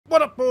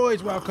What up,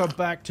 boys? Welcome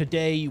back.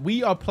 Today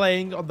we are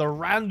playing on the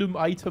random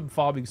item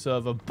farming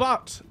server,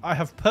 but I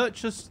have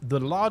purchased the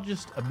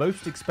largest and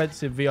most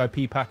expensive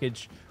VIP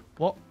package.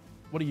 What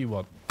do you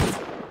want?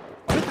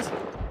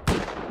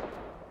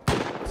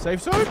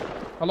 Safe zone?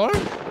 Hello?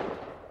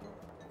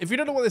 If you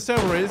don't know what this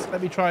server is,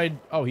 let me try and...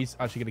 Oh, he's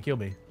actually going to kill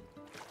me.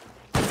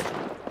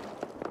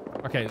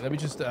 Okay, let me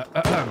just... Do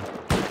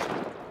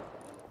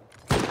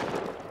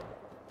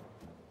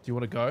you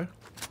want to go?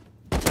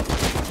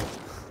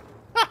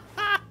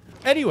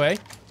 Anyway,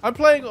 I'm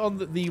playing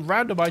on the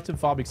random item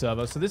farming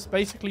server, so this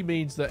basically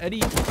means that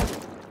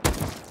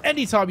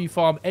anytime you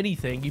farm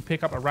anything, you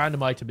pick up a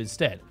random item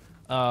instead.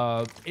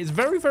 It's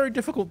very, very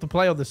difficult to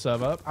play on this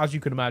server, as you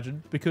can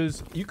imagine,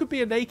 because you could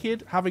be a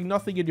naked, having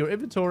nothing in your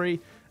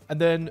inventory,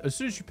 and then as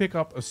soon as you pick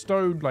up a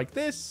stone like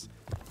this,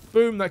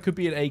 boom, that could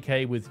be an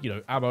AK with, you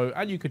know, ammo,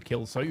 and you could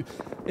kill. So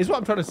is what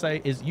I'm trying to say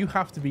is you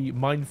have to be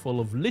mindful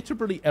of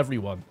literally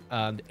everyone,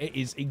 and it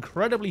is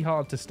incredibly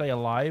hard to stay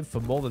alive for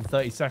more than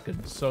 30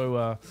 seconds.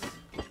 So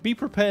be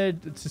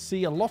prepared to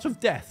see a lot of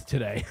death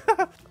today.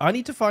 I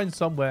need to find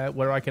somewhere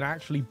where I can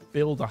actually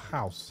build a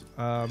house.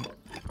 Oh,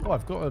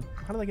 I've got a...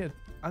 How do I get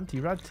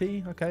anti-rad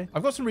tea? Okay.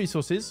 I've got some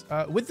resources.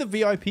 With the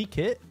VIP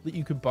kit that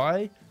you could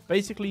buy,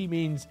 basically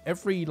means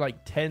every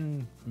like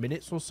 10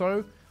 minutes or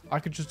so, I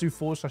could just do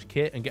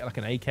 /kit and get like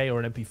an AK or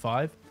an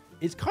MP5.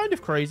 It's kind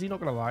of crazy, not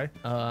gonna lie.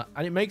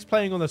 And it makes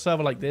playing on the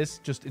server like this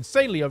just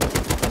insanely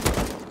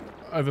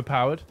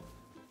overpowered.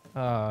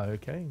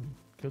 Okay.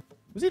 Good.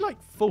 Was he like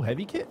full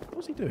heavy kit? What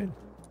was he doing?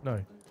 No.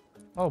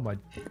 Oh my.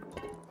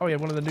 Oh yeah,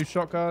 one of the new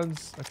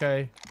shotguns.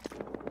 Okay.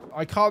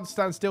 I can't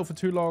stand still for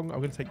too long. I'm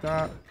gonna take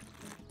that.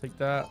 Take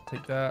that.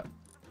 Take that.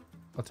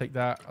 I'll take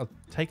that. I'll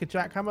take a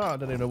jackhammer. I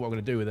don't even know what I'm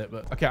gonna do with it,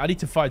 but okay, I need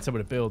to find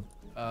somewhere to build.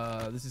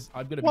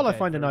 While I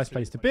find a nice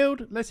place to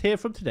build, let's hear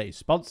from today's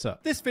sponsor.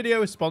 This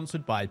video is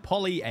sponsored by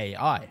Poly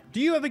AI.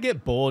 Do you ever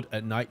get bored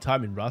at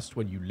nighttime in Rust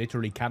when you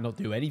literally cannot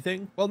do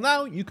anything? Well,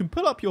 now you can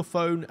pull up your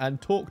phone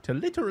and talk to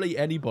literally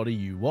anybody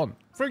you want.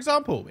 For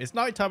example, it's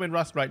nighttime in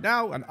Rust right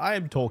now and I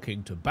am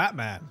talking to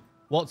Batman.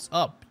 What's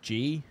up,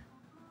 G?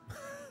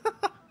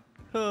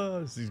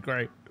 Oh, this is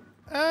great.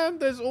 And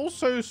there's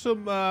also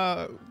some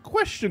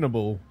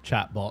questionable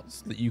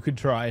chatbots that you could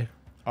try.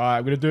 All right,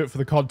 I'm gonna do it for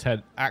the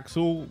content.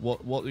 Axel,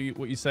 what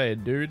you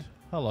saying, dude?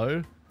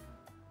 Hello.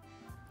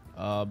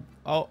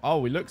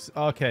 Oh, he looks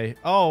okay.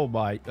 Oh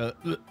my.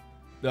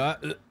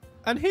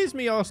 And here's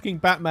me asking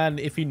Batman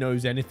if he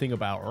knows anything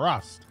about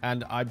Rust,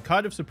 and I'm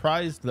kind of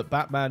surprised that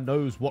Batman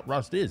knows what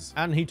Rust is.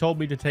 And he told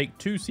me to take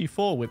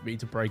 2C4 with me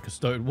to break a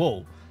stone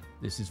wall.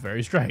 This is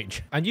very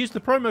strange. And use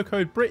the promo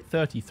code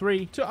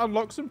BRIT33 to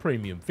unlock some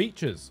premium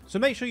features. So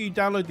make sure you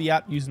download the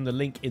app using the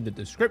link in the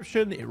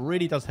description. It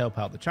really does help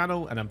out the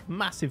channel. And a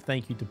massive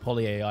thank you to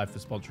Poly AI for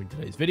sponsoring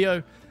today's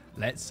video.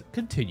 Let's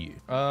continue.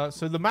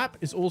 So the map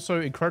is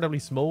also incredibly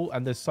small,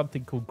 and there's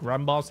something called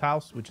Grandma's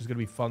house, which is going to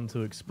be fun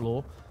to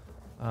explore.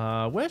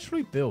 Where should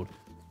we build?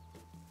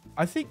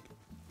 I think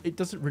it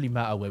doesn't really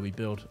matter where we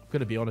build. I'm going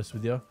to be honest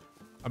with you.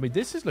 I mean,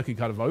 this is looking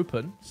kind of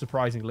open,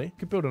 surprisingly.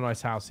 Could build a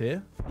nice house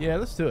here. Yeah,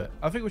 let's do it.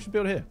 I think we should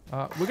build here.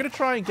 We're going to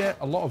try and get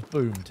a lot of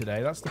boom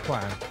today. That's the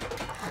plan.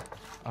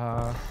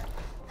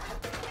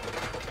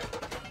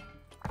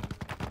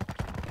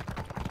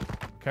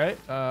 Okay,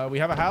 we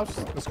have a house.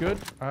 That's good.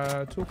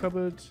 Tool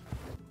cupboard.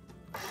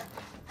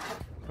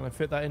 Can I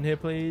fit that in here,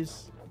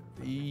 please?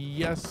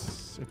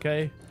 Yes.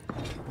 Okay.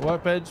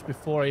 Workbench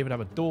before I even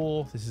have a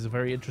door. This is a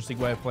very interesting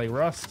way of playing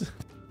Rust.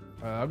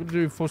 I'm going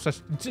to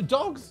do /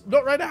 dogs.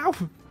 Not right now.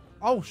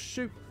 Oh,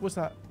 shoot. What's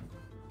that?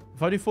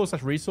 If I do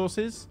 /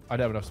 resources, I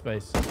don't have enough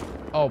space.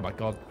 Oh, my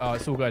God. Oh,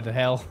 it's all going to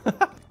hell.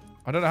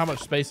 I don't know how much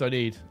space I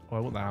need. Oh, I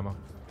want the hammer.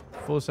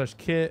 /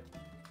 kit.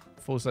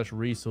 /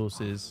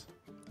 resources.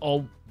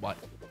 Oh, my.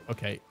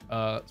 Okay.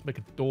 Let's make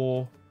a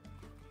door.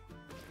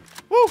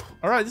 Woo.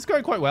 All right. This is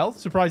going quite well,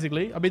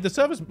 surprisingly. I mean, the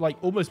server's like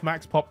almost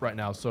max pop right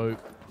now. So,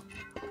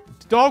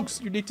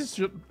 dogs, you need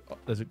to... Oh,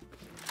 there's a...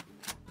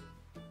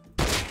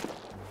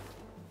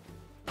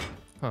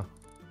 Huh.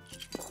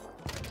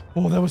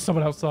 Oh, there was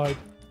someone outside.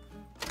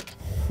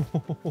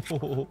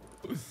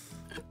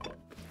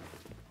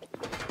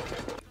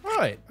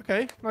 Right.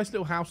 Okay. Nice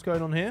little house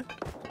going on here.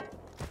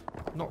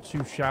 Not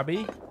too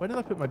shabby. Where did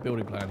I put my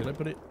building plan? Did I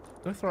put it...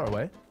 Did I throw it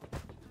away?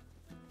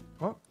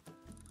 What?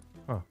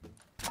 Oh.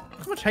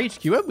 How much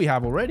HQM we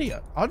have already?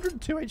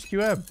 102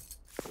 HQM.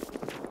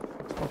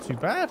 It's not too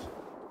bad.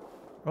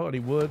 Oh, any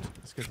wood.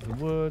 Let's get some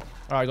wood.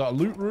 All right, I got a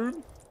loot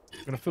room.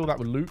 I'm going to fill that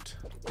with loot.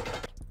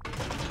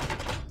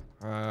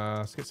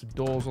 Let's get some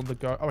doors on the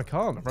go. Oh, I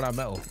can't. I've run out of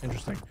metal.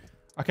 Interesting.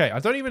 Okay, I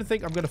don't even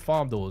think I'm going to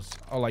farm doors.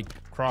 Or,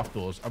 like, craft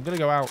doors. I'm going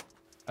to go out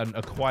and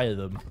acquire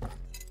them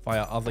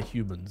via other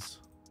humans.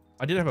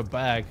 I didn't have a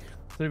bag.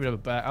 I don't even have a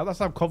bag. Oh, that's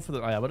how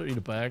confident I am. I don't need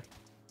a bag.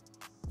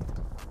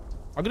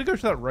 I'm going to go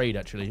to that raid,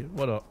 actually.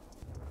 Why not?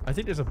 I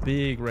think there's a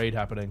big raid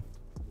happening.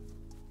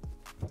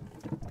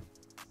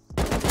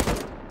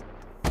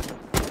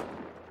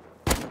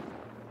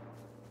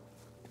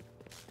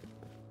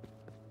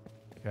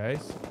 Okay.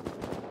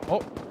 Oh,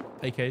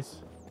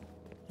 AKs.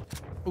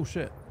 Oh,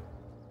 shit.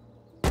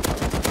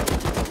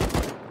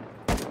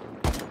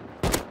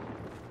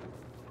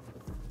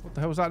 What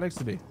the hell was that next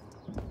to me?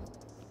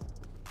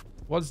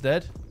 One's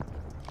dead.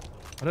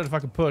 I don't know if I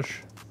can push.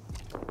 Is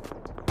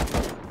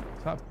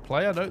that a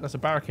player? No, that's a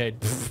barricade.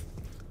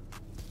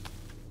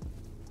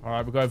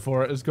 Alright, we're going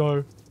for it. Let's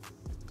go.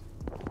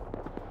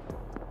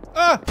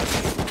 Ah!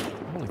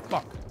 Holy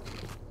fuck.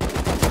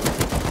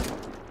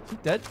 Is he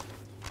dead?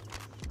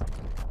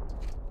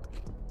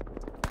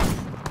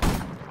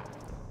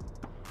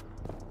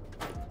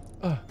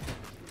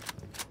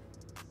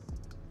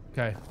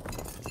 Okay.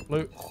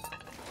 Loot.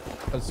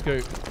 Let's go.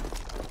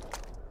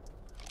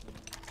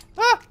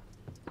 Ah!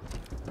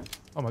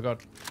 Oh my god.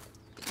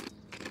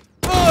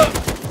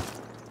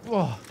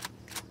 Whoa.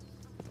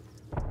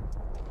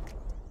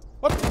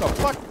 What the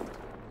fuck?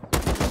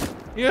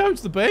 He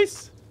owns the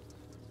base?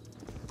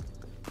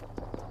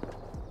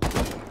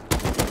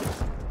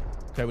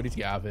 Okay, we need to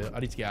get out of here. I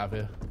need to get out of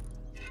here.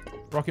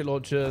 Rocket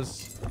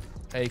launchers.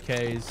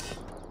 AKs.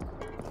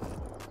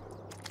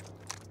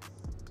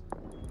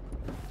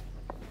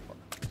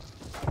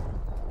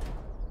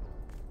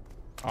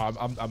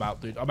 I'm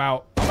out, dude. I'm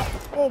out.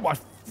 Oh my...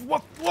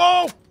 What?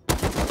 Whoa!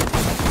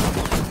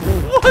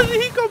 Where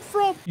did he come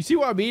from? You see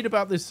what I mean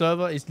about this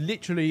server? It's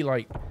literally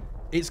like...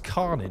 It's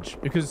carnage.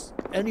 Because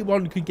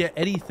anyone could get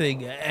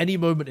anything at any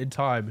moment in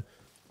time.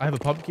 I have a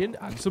pumpkin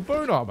and some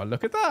bone armor.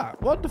 Look at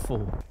that.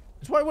 Wonderful.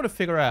 That's what I want to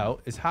figure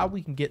out is how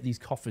we can get these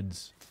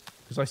coffins.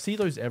 Because I see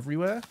those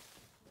everywhere.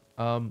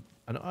 And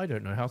I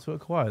don't know how to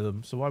acquire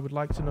them. So I would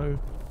like to know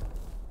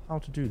how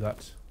to do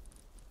that.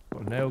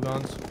 Got nail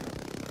guns.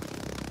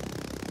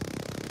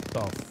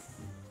 Stuff.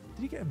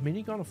 Did he get a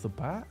minigun off the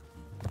bat?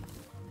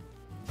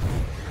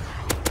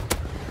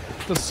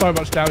 It does so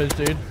much damage,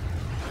 dude.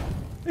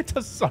 It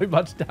does so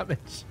much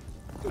damage.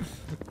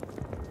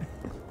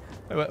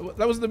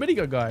 That was the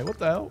minigun guy. What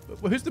the hell?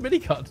 Who's the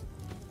minigun?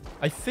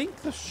 I think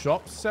the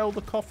shops sell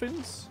the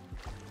coffins,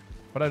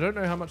 but I don't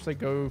know how much they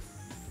go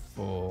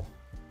for.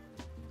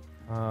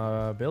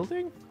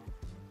 Building?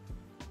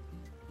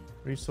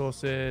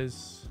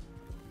 Resources.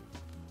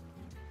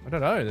 I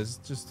don't know. There's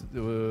just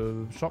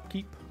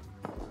shopkeep.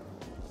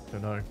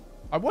 Don't know.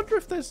 I wonder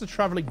if there's a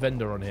traveling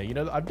vendor on here. You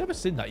know, I've never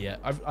seen that yet.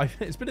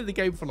 It's been in the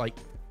game for like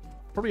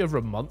probably over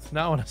a month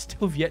now, and I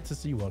still have yet to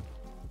see one.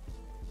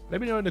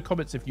 Let me know in the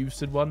comments if you've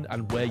seen one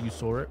and where you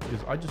saw it,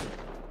 because I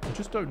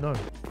just don't know.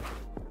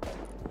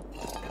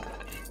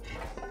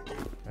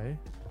 Okay.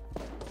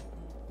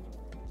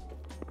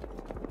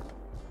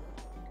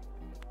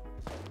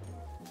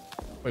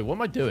 Wait, what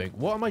am I doing?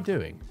 What am I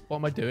doing? What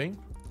am I doing?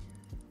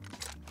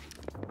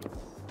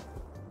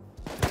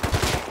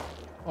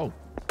 Oh.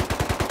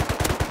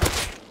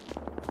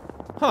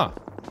 Huh.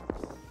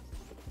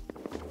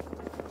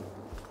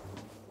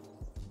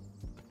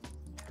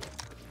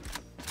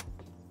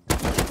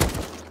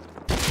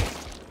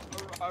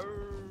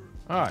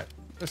 Alright,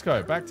 let's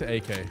go. Back to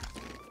AK.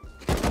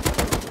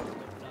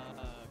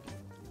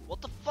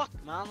 What the fuck,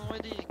 man? Why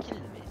are you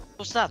killing me?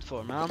 What's that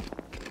for, man?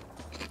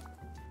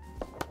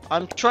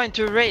 I'm trying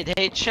to raid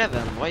H7.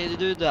 Why you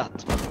do that?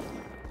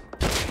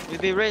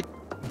 You'll be raid.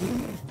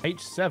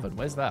 H7?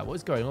 Where's that? What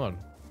is going on?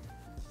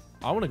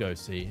 I want to go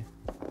see.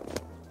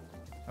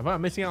 Am I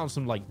missing out on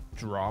some, like,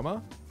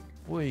 drama?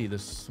 Wait, the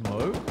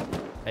smoke?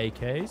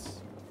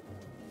 AKs?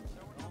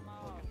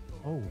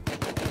 Oh.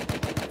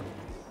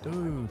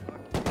 Dude.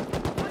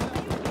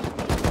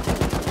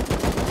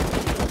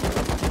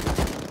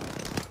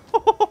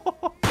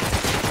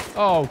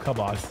 Oh, come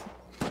on.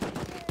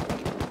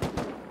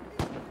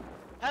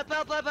 Help,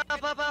 help, help, help,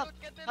 help, help!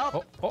 Help!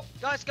 Oh, oh.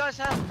 Guys,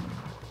 help!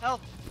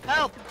 Help!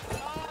 Help!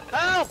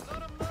 Help!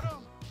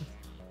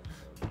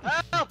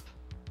 Help!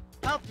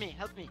 Help me,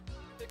 help me.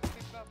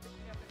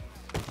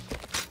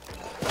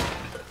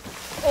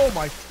 Oh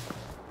my.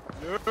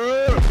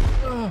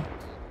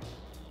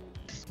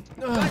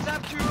 Guys, I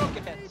have 2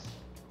 rockets.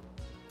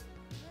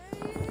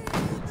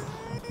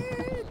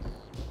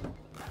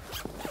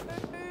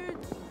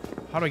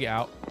 How do I get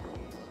out?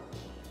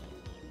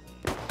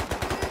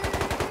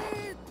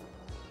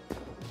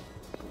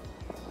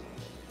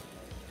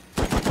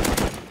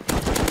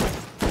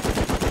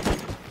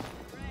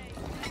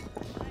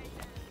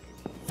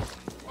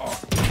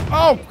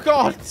 Oh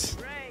god!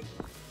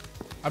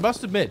 I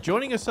must admit,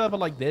 joining a server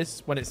like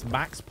this when it's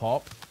max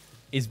pop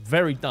is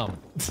very dumb.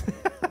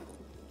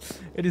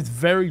 It is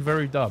very,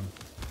 very dumb.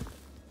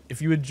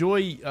 If you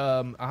enjoy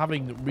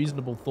having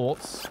reasonable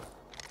thoughts,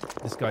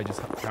 this guy just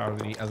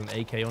apparently has an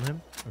AK on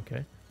him.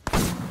 Okay.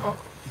 Oh,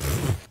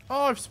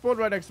 I've spawned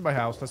right next to my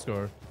house. Let's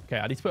go. Okay,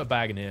 I need to put a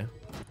bag in here.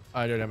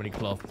 I don't have any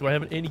cloth. Do I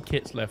have any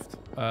kits left?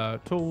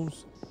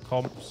 Tools,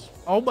 comps.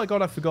 Oh my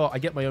god, I forgot. I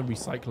get my own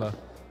recycler.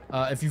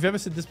 If you've ever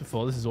seen this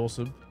before, this is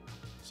awesome.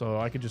 So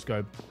I can just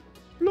go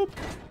bloop.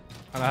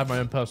 And I have my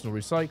own personal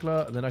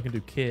recycler. And then I can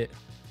do kit,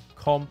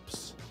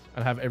 comps,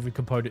 and have every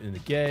component in the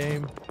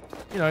game.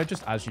 You know,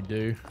 just as you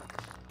do.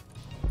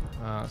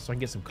 So I can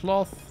get some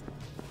cloth.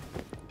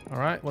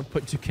 Alright,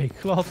 1.2k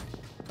cloth.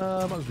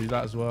 Might as well do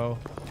that as well.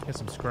 Get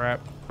some scrap.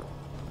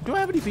 Do I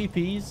have any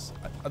BPs?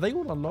 Are they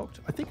all unlocked?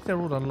 I think they're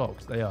all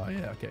unlocked. They are,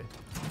 yeah, okay.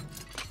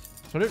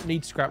 So I don't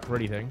need scrap for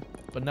anything.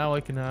 But now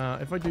I can,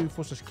 if I do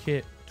Forces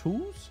Kit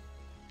tools,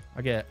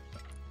 I get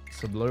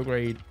some low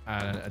grade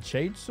and a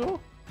chainsaw.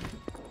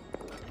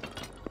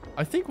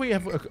 I think we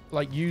have,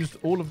 like, used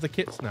all of the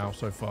kits now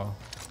so far.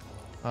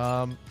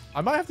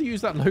 I might have to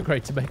use that low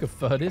grade to make a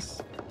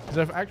furnace. Because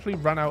I've actually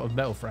run out of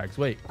metal frags.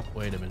 Wait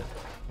a minute.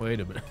 Wait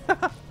a minute.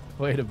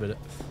 Wait a minute.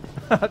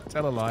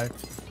 Tell a lie.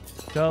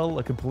 Tell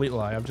a complete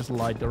lie. I've just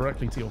lied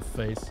directly to your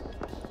face.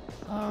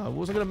 What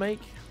was I going to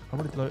make? I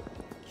wanted to...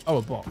 Oh,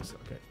 a box.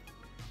 Okay.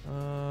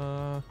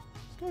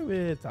 Let's go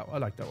with that one. I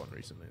like that one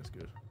recently. That's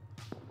good.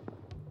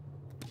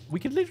 We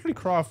can literally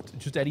craft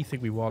just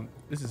anything we want.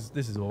 This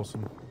is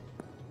awesome.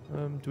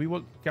 Do we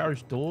want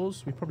garage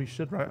doors? We probably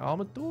should, right?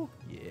 Armored door?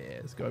 Yeah,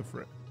 let's go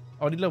for it.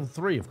 Oh, I need level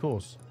 3, of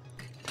course.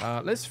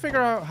 Let's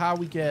figure out how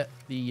we get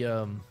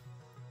the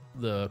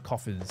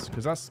coffins,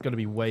 because that's going to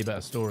be way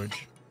better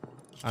storage.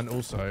 And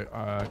also,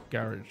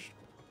 garage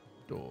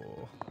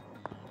door.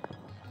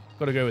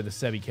 Got to go with the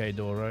 70k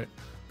door, right?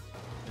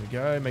 There we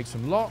go. Make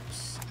some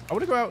locks. I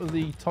want to go out with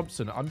the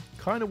Thompson. I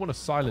kind of want to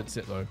silence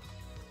it, though.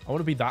 I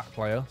want to be that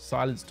player.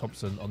 Silence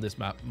Thompson on this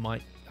map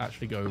might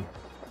actually go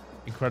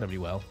incredibly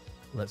well.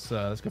 Let's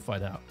go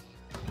find out.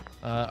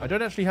 I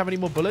don't actually have any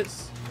more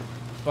bullets,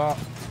 but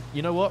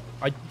you know what?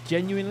 I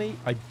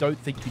don't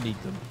think you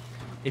need them.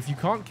 If you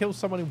can't kill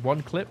someone in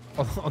one clip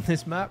on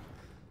this map,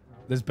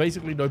 there's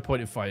basically no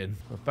point in fighting.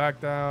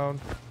 Back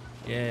down.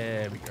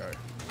 Yeah, there we go.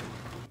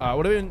 I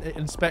want to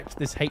inspect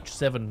this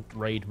H7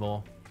 raid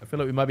more. I feel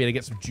like we might be able to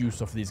get some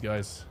juice off of these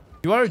guys.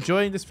 If you are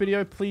enjoying this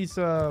video, please,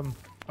 I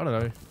don't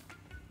know,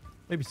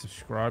 maybe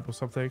subscribe or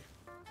something.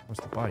 What's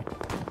the bike?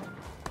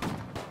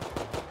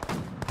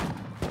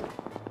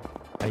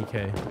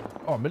 AK.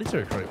 Oh,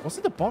 military crate. What's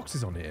in the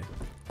boxes on here?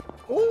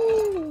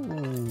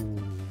 Oh.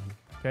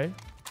 Okay.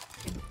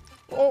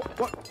 Oh,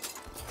 what?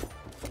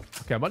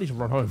 Okay, I might need to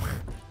run home.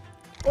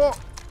 Oh.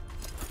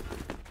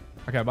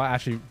 Okay, I might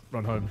actually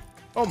run home.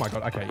 Oh my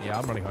god. Okay, yeah,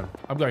 I'm running home.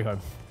 I'm going home.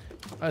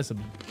 That's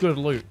some good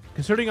loot.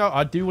 Considering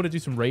I do want to do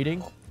some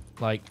raiding,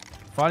 like,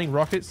 finding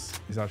rockets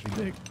is actually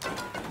big.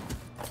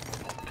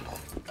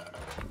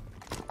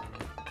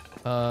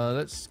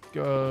 Let's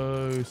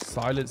go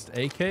silenced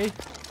AK.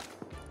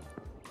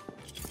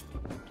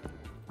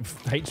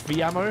 HV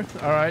ammo.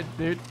 All right,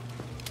 dude.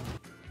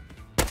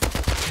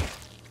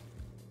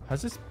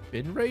 Has this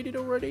been raided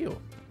already, or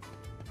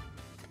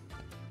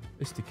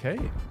it's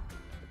decaying?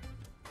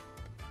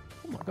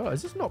 Oh my god,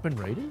 has this not been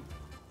raided?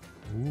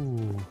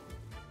 Ooh,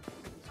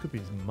 this could be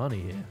some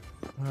money here.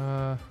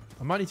 I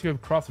might need to go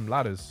craft some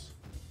ladders.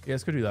 Yeah,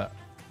 let's go do that.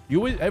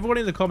 Everyone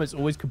in the comments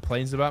always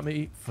complains about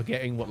me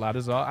forgetting what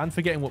ladders are and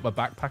forgetting what my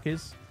backpack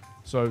is.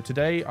 So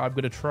today I'm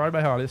going to try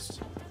my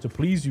hardest to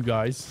please you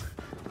guys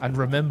and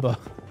remember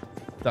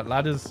that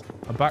ladders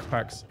and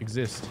backpacks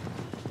exist.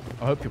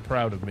 I hope you're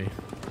proud of me.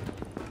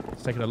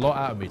 It's taken a lot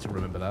out of me to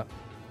remember that.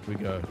 Here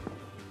we go.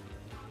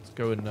 Let's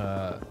go and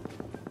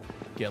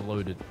get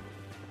loaded.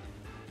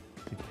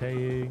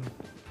 Decaying.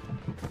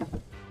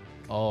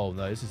 Oh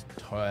no, this is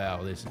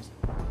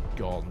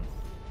gone.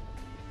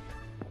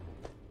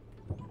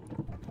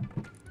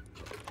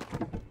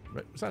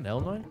 Right, was that an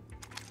L9?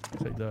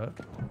 Take that.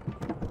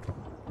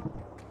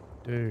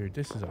 Dude,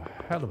 this is a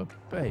hell of a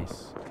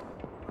base.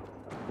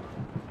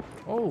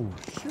 Oh,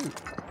 shoot.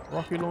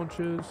 Rocket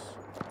launchers.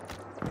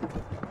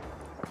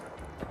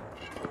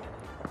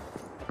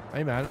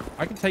 Hey, man.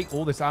 I can take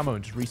all this ammo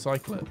and just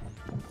recycle it.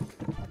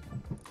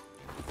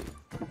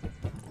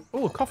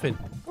 Oh, a coffin.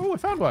 Oh, I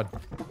found one.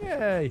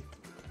 Yay.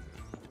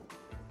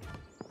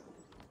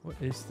 What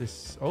is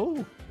this?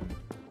 Oh.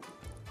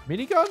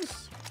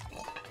 Miniguns?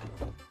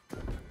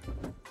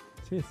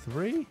 Tier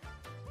 3?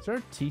 Is there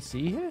a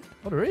TC here?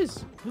 Oh, there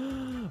is.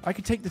 I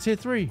can take the tier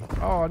 3.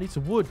 Oh, I need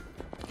some wood.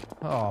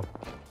 Oh,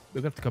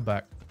 we're going to have to come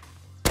back.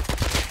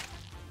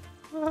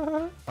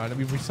 Alright, let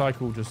me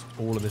recycle just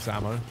all of this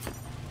ammo.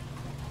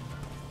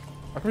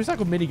 I can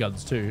recycle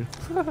miniguns too.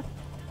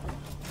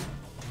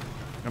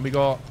 And we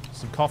got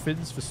some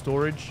coffins for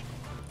storage.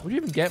 What do you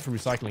even get for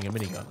recycling a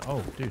minigun?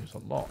 Oh, dude, it's a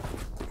lot.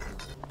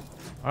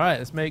 Alright,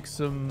 let's make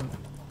some...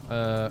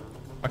 I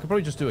could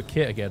probably just do a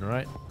kit again,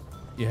 right?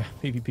 Yeah,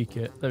 PvP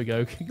kit. There we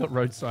go. Got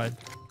roadside.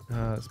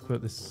 Let's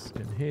put this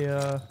in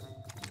here.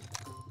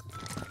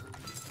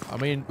 I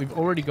mean, we've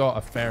already got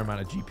a fair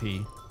amount of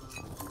GP.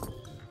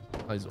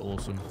 That is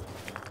awesome.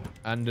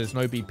 And there's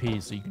no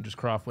BP, so you can just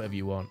craft whatever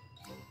you want.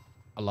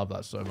 I love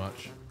that so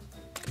much.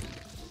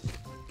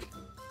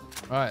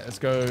 Alright, let's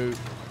go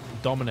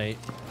dominate.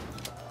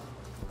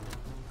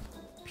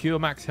 Pure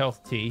max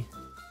health tea.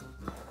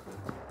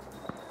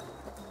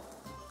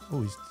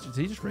 Oh, did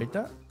he just raid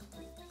that?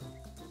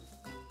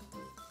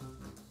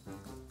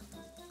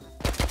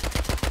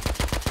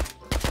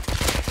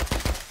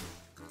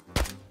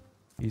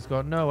 He's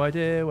got no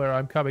idea where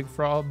I'm coming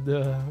from.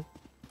 Did I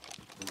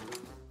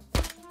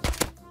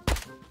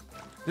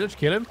just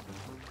kill him?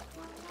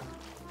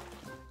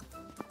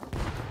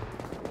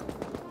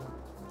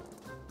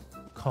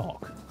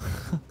 Cock.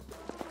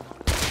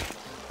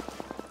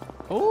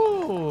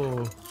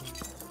 Oh.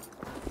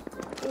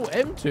 Oh,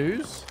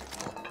 M2s.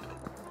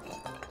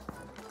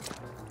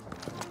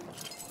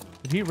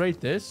 Did he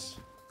rate this?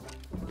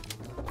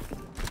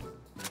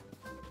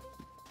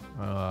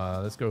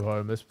 Let's go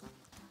home. This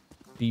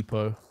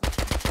depot.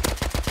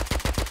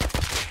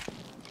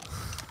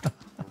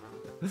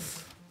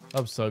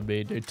 I'm so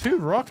mean, dude. 2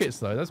 rockets,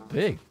 though. That's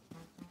big.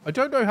 I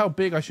don't know how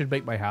big I should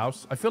make my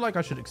house. I feel like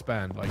I should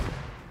expand, like,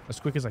 as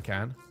quick as I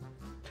can.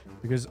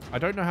 Because I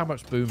don't know how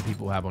much boom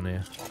people have on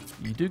here.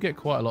 You do get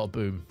quite a lot of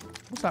boom.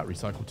 What's that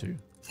recycle to?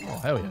 Oh,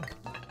 hell yeah.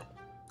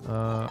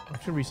 I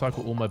should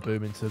recycle all my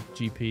boom into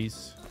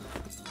GPs.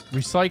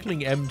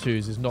 Recycling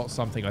M2s is not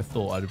something I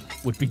thought I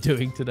would be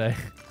doing today.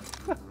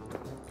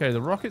 Okay,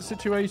 the rocket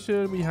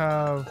situation. We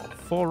have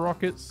 4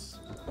 rockets.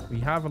 We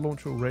have a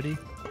launcher already.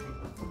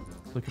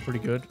 Looking pretty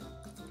good.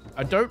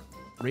 I don't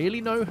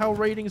really know how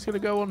raiding is going to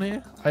go on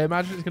here. I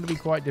imagine it's going to be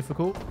quite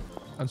difficult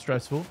and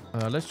stressful.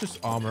 Let's just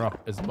armor up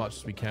as much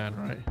as we can,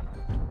 right?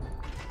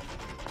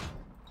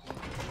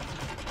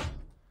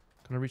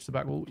 Can I reach the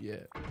back wall? Yeah.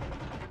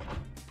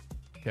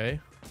 Okay.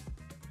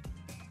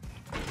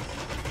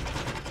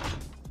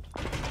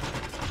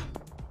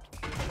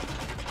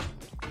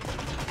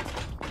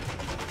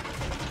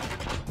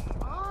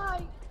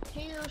 I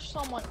hear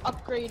someone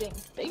upgrading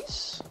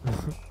base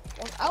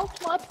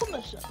without my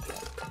permission.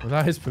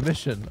 Without his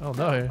permission? Oh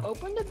no.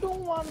 Open the door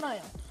right now.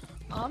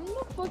 I'm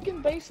the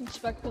fucking base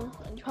inspector,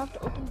 and you have to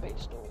open the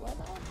base door right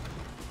now.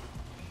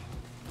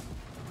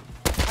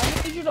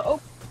 I need you to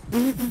open.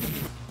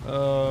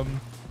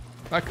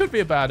 That could be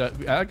a bad.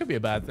 That could be a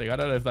bad thing. I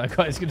don't know if that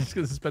guy's just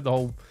gonna spend the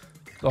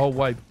whole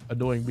way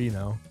annoying me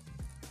now.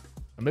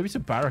 And maybe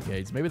some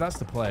barricades. Maybe that's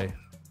the play.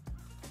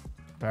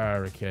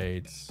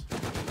 Barricades.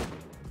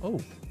 Oh.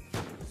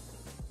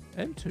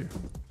 M2.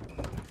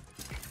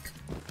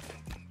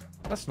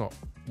 That's not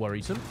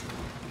worrisome.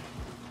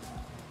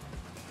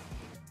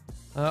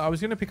 I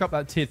was gonna pick up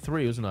that tier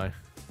 3, wasn't I?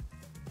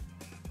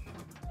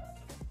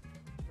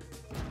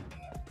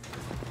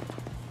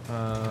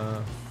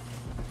 Alright,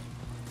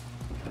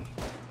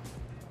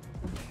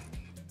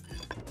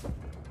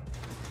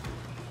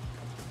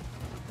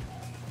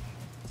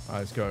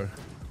 let's go.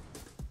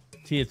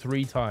 Tier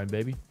 3 time,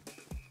 baby.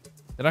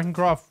 Then I can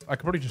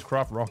probably just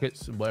craft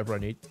rockets and whatever I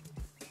need.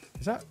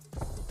 Is that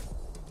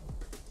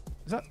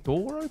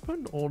door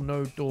open or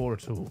no door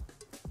at all?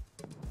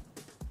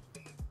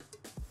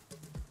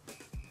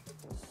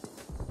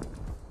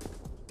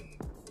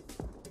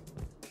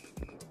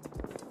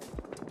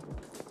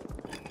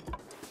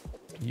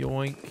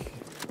 Yoink.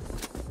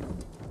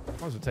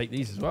 Might as well take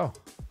these as well.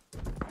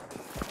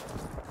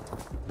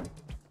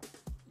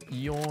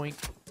 Yoink.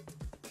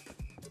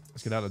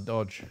 Let's get out of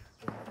Dodge.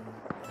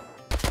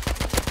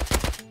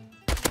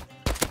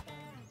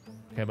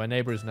 Okay, my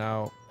neighbor is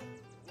now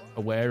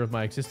aware of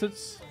my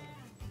existence.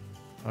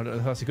 I don't know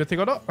if that's a good thing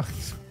or not.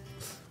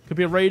 Could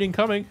be a raiding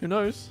coming. Who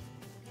knows?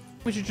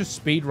 We should just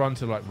speed run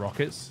to, like,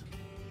 rockets.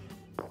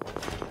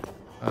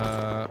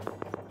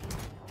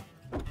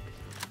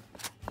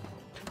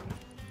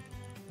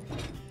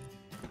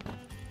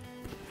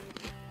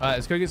 Alright,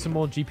 let's go get some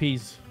more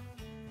GPs.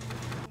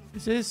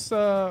 Is this,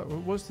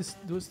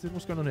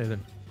 what's going on here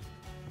then?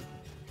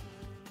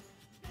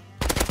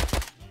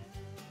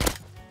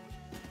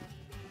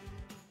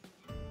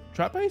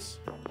 Trap base?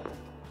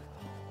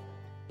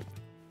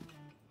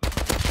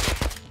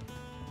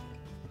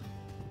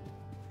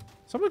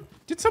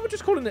 Did someone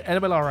just call it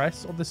an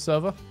MLRS on this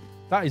server?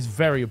 That is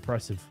very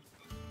impressive.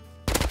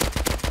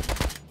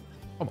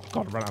 Oh my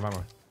god, I ran out of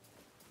ammo.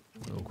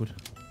 Awkward.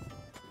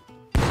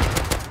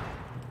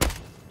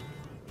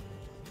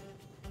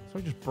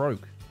 Something just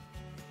broke.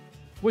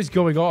 What is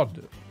going on?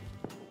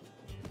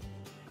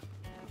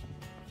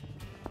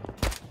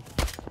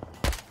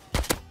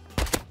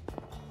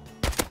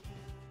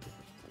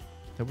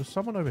 There was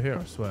someone over here,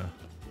 I swear.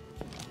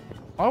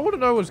 I want to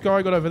know what's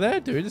going on over there,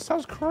 dude. This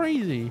sounds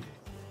crazy.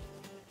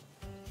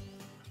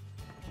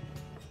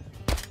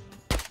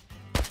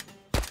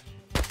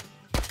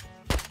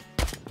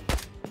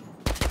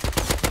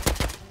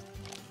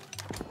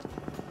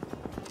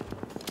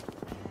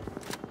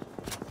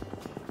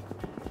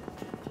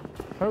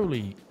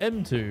 Holy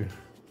M2.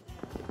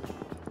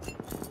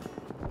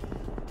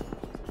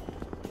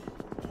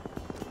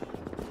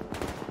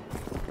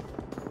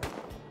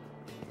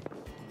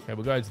 Okay,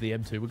 we're going to the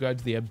M2. We're going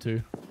to the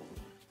M2.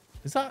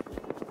 Is that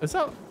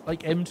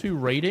like M2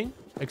 raiding?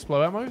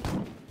 Explo ammo?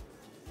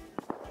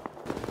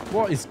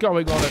 What is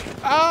going on?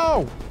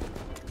 Ow!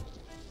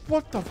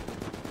 What the?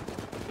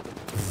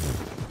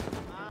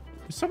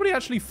 Is somebody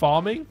actually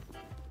farming?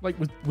 Like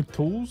with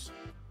tools?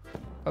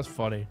 That's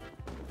funny.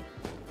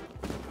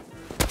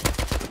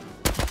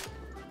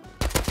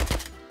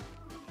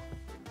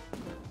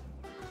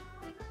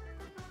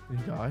 Did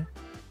he die?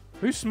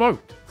 Who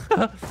smoked?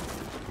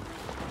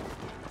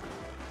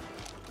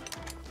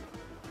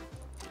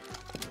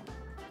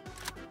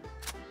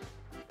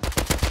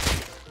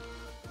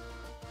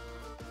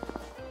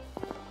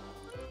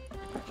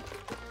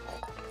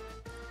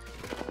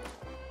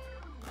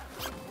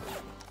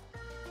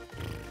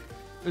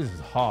 This is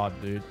hard,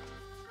 dude.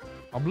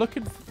 I'm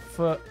looking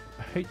for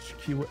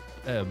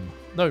HQM.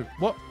 No,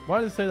 what? Why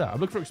did I say that? I'm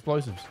looking for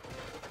explosives.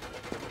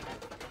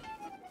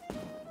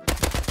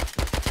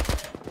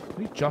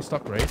 Can you just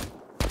upgrade?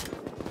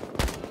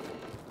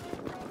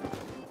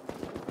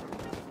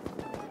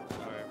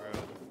 Sorry, bro.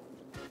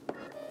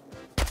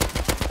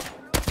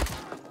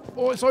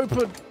 Oh, it's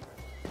open.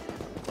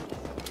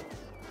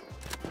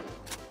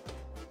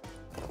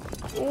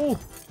 Oh.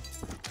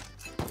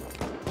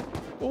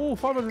 Oh,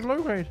 500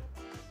 low grade.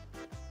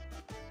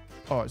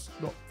 Oh, it's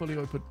not fully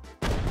open.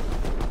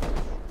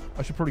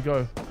 I should probably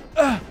go.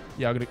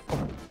 Yeah, I'm gonna.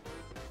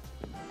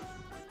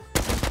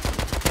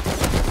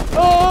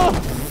 Oh,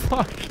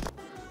 fuck.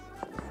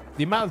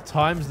 The amount of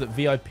times that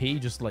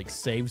VIP just like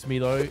saves me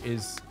though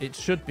is it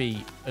should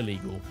be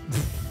illegal.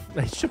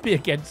 It should be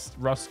against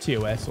Rust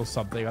TOS or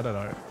something. I don't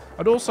know.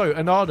 And also,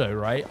 Enardo,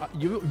 right?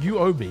 You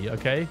owe me,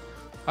 okay?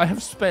 I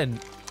have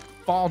spent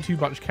far too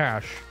much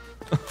cash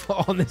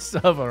on this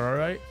server, all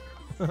right?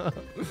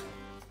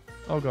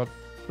 Oh god,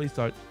 please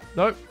don't.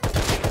 No.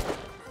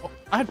 Oh,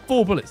 I had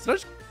 4 bullets. Did I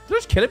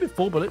just kill him with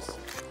 4 bullets?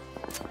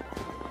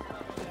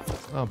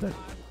 Oh, I'm dead.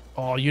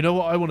 Oh, you know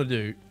what I want to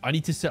do? I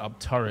need to set up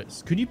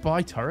turrets. Can you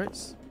buy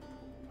turrets?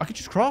 I could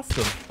just craft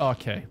them.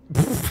 Okay.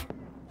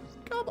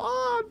 Come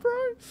on,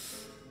 bro.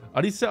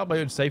 I need to set up my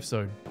own safe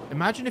zone.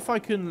 Imagine if I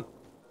can,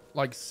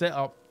 like, set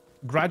up,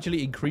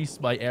 gradually increase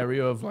my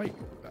area of, like,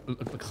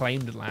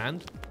 claimed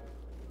land.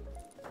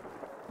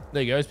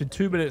 There you go. It's been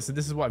 2 minutes and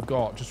this is what I've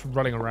got just from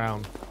running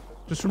around.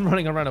 Just from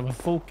running around with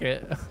a full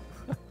kit.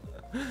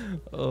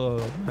 Oh,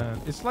 man.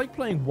 It's like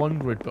playing One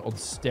Grid, but on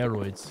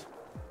steroids.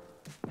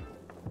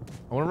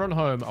 I want to run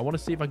home. I want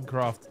to see if I can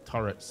craft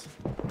turrets.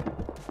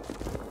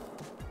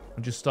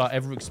 And just start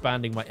ever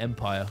expanding my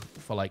empire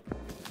for, like,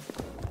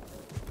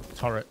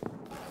 turret.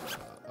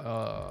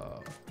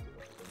 Oh,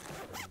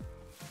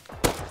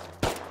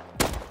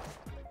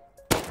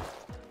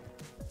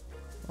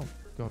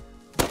 God.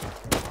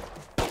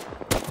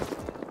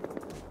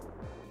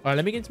 All right,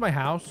 let me get into my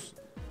house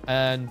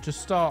and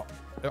just start.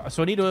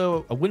 So I need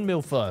a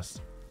windmill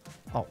first.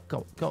 Oh,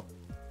 go.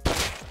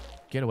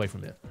 Get away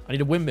from it. I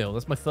need a windmill.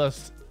 That's my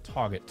first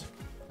target.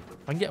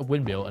 I can get a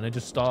windmill and then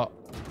just start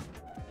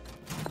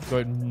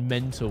going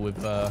mental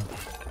with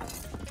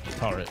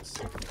turrets.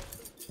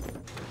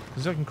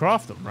 Because I can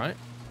craft them, right?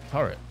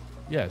 Turret.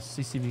 Yes,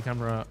 CCTV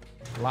camera,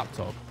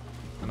 laptop.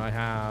 And I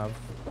have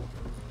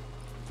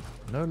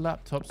no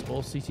laptops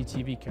or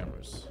CCTV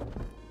cameras.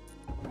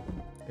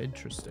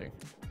 Interesting.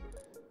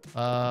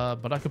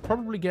 But I could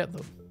probably get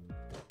them.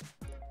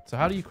 So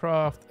how do you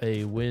craft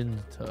a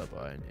wind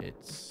turbine?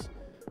 It's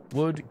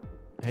wood,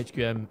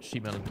 HQM,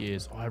 sheet metal, and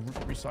gears. Oh, I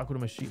recycled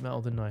my sheet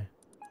metal, didn't I?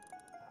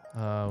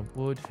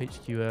 Wood,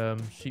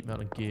 HQM, sheet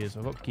metal, and gears.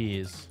 I've got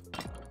gears.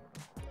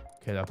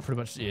 Okay, that's pretty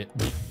much it.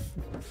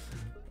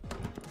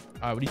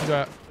 Alright, we need to go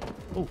out.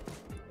 Oh.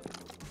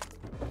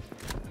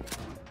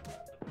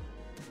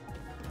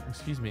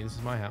 Excuse me, this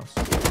is my house.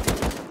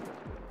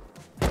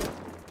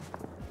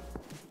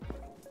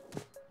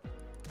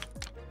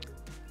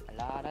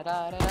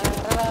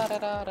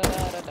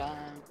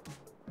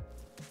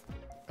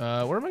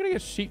 Where am I going to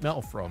get sheet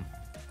metal from?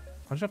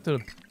 I just have to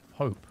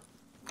hope.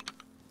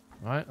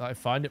 Right, I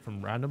find it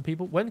from random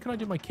people. When can I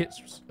do my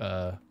kits?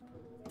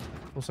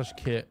 Full slash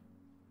kit.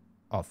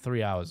 Oh,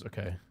 3 hours.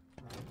 Okay.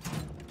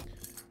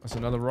 That's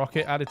another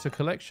rocket added to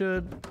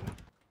collection.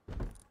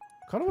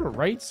 Kind of want to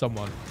raid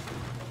someone.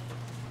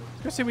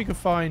 Let's see if we can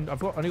find.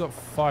 I've only got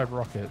 5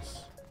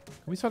 rockets.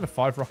 Can we sign a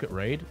 5 rocket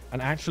raid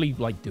and actually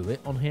like do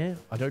it on here?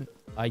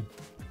 I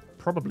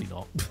probably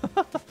not.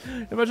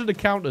 Imagine the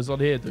counters on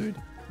here,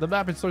 dude. The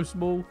map is so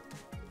small.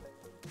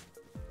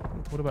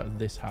 What about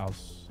this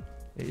house?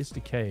 It is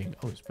decaying.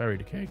 Oh, it's very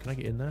decaying. Can I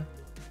get in there?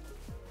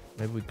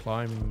 Maybe we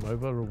climb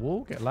over a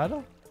wall, get a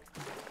ladder?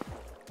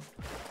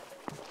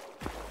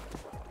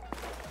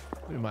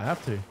 We might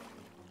have to.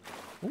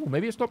 Oh,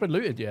 maybe it's not been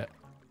looted yet.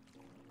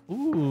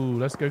 Ooh,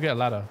 let's go get a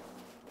ladder.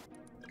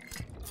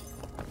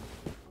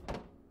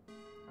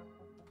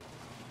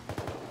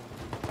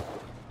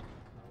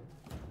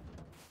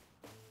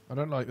 I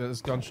don't like that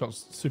this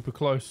gunshot's super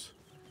close.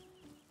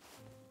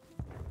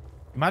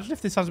 Imagine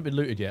if this hasn't been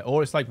looted yet,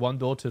 or it's like one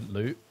door to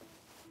loot.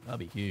 That'd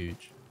be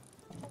huge.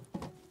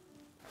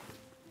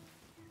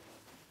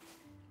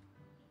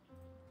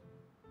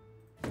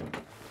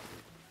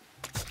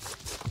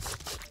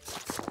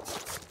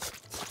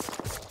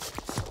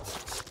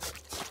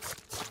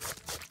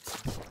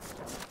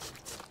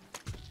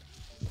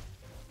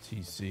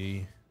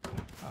 TC.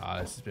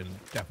 Ah, this has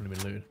definitely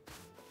been looted.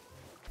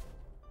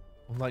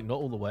 I'm like not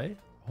all the way.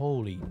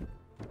 Holy.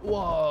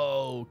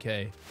 Whoa.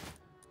 Okay.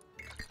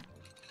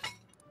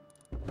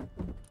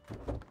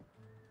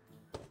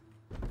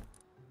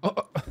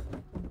 Oh.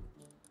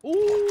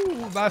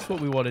 Ooh, that's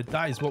what we wanted.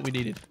 That is what we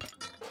needed.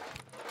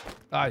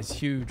 That is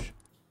huge.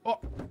 Oh,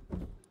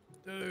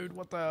 dude,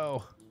 what the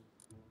hell?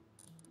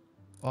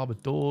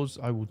 Armored doors.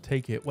 I will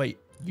take it. Wait,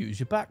 use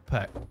your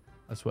backpack.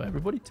 That's what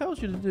everybody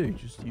tells you to do.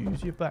 Just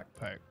use your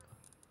backpack.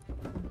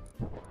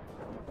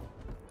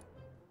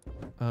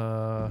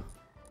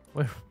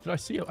 Where did I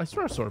see it? I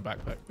swear I saw a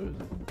backpack. Where is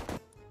it?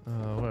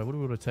 Where, what do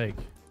we want to take?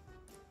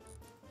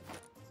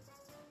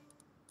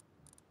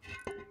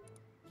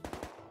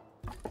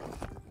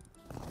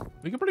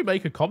 We could probably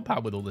make a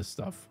compound with all this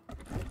stuff.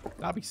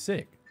 That'd be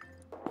sick.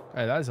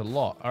 Hey, that is a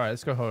lot. All right,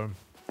 let's go home.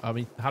 I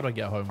mean, how do I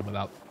get home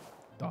without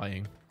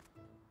dying?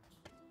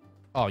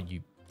 Oh,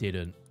 you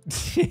didn't.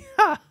 Need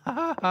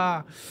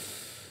a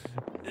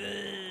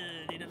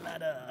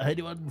ladder.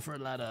 Anyone for a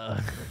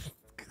ladder?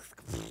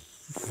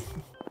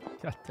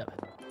 God damn it.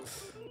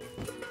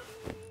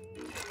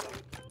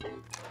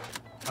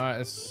 All right,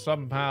 let's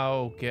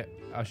somehow get...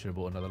 I should have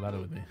brought another ladder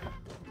with me.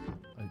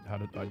 How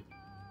did I...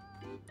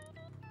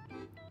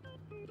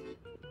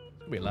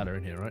 There's be a ladder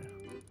in here, right?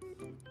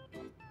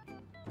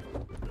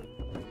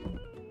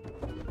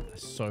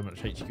 There's so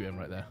much HQM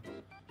right there.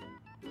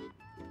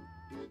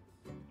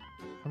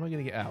 How am I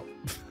going to get out?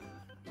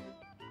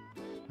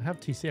 I have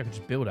TC, I can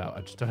just build out.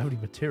 I just don't have any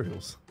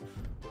materials.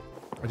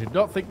 I did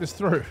not think this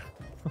through.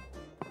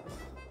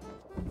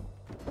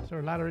 Is there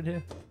a ladder in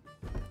here?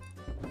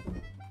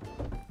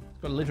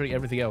 It's got literally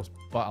everything else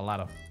but a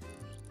ladder.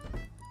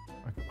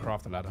 I can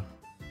craft a ladder.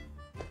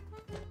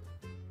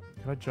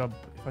 Can I jump?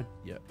 If I...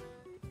 Yeah.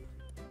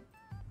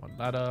 One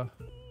ladder.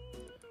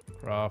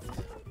 Craft.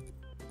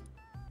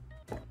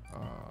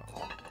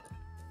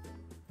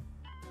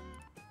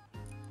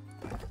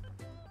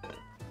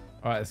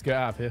 Alright, let's get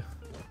out of here.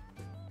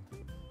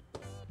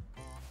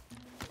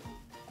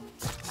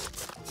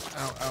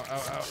 Ow, ow,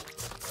 ow, ow.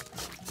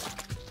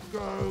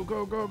 Go,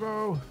 go, go,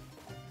 go.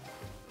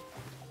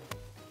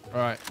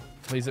 Alright,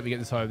 please let me get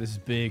this home. This is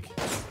big.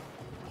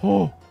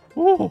 Oh,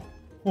 oh,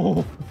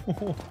 oh,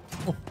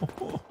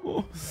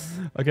 oh.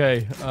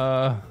 Okay,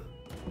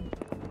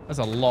 that's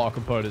a lot of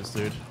components,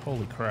 dude.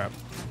 Holy crap.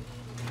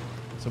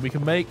 So we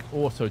can make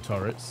auto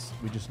turrets.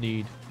 We just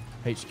need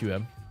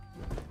HQM.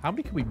 How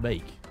many can we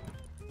make?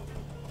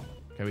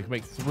 Okay, we can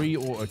make 3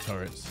 auto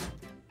turrets.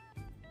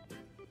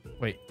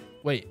 Wait,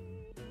 wait.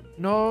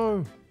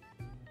 No.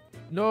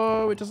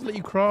 No, it doesn't let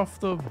you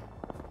craft them.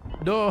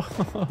 No.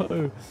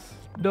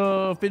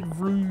 No, I've been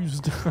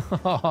bruised.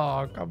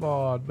 Oh, come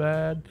on,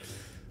 man.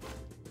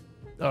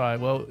 Alright,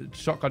 well,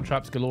 shotgun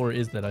traps galore it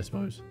is then, I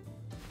suppose.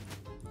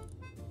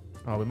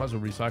 Oh, we might as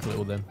well recycle it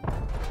all then.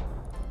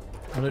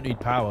 I don't need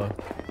power.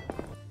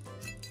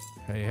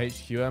 Okay,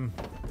 HQM.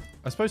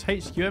 I suppose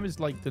HQM is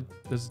like the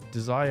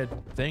desired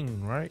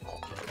thing, right?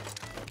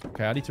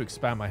 Okay, I need to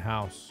expand my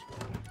house.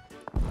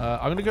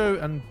 I'm going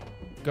to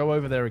go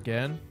over there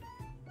again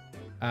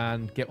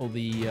and get all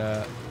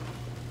the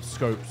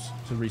scopes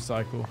to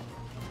recycle.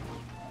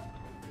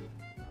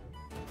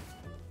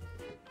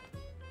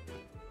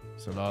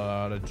 It's a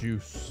lot of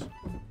juice.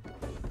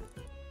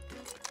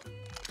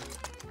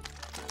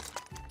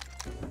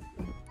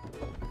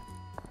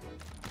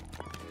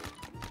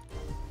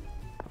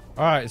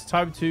 Alright, it's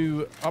time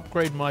to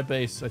upgrade my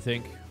base, I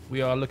think.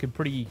 We are looking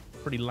pretty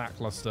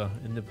lackluster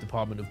in the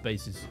department of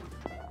bases.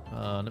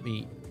 Let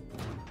me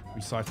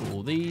recycle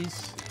all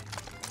these.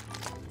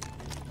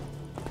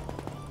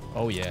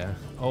 Oh, yeah.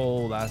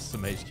 Oh, that's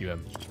some HQM.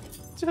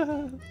 Do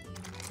you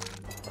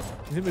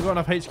think we've got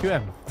enough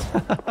HQM?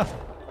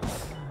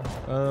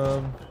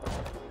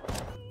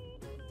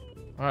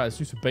 Alright, let's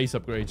do some base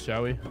upgrades,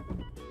 shall we?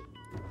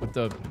 With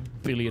the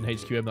billion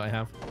HQM that I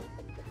have.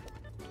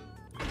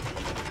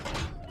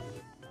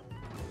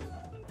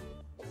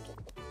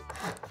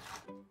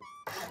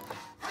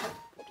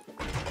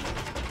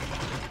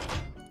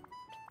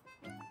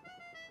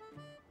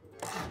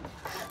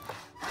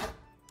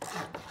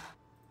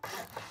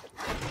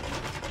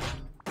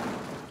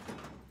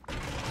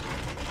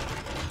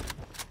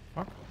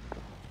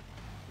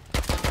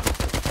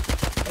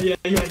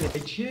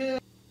 Chill.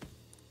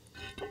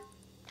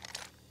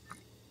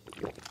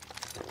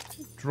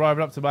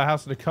 Driving up to my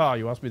house in a car,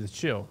 you asked me to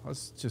chill.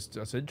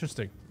 That's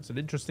interesting. That's an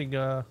interesting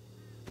way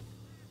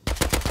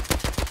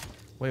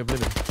of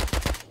living.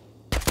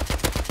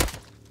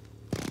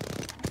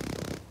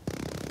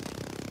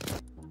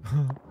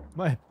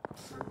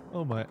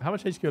 Oh my, how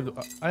much HQ have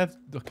I have?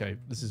 Okay,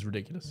 this is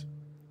ridiculous.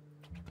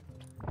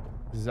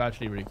 This is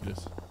actually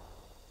ridiculous.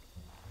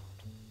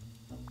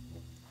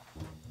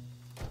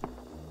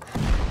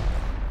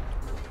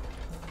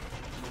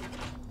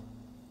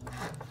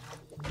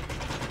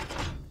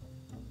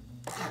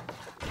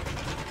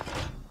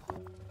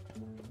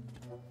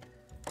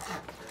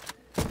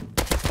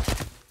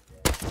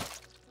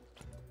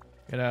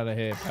 Get out of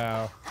here,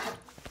 pal.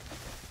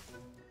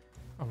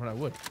 I'm running out of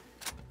wood.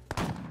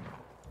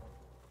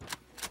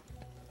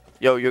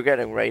 Yo, you're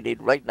getting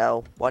raided right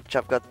now. Watch,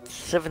 I've got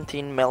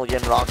 17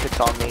 million rockets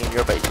on me and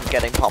your base is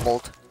getting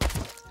pummeled.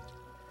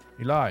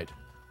 He lied.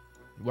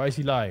 Why is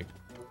he lying?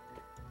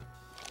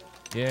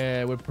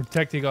 Yeah, we're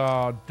protecting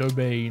our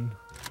domain.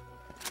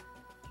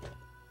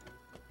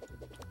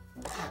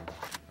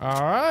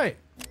 Alright.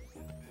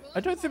 I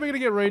don't think we're going to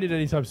get raided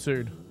anytime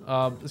soon.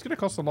 It's going to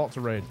cost a lot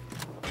to raid.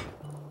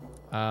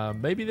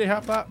 Maybe they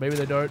have that. Maybe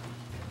they don't.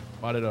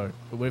 I don't know.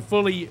 But we're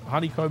fully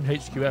honeycombed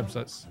HQM, so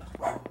that's...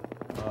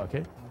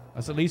 okay.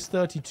 That's at least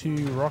 32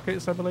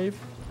 rockets, I believe.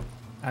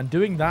 And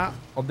doing that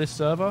on this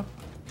server,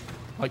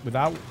 like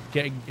without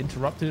getting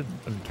interrupted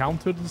and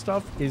countered and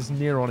stuff, is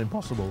near on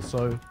impossible.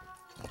 So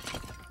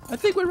I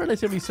think we're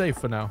relatively safe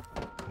for now.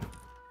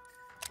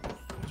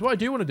 So what I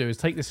do want to do is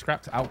take this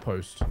scrapped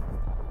outpost.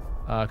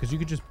 Because you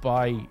could just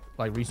buy,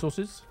 like,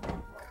 resources.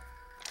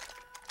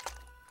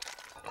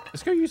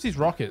 Let's go use these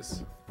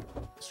rockets.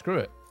 Screw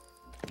it.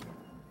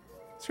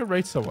 Let's go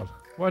raid someone.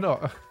 Why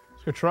not?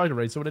 Let's go try to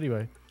raid someone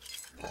anyway.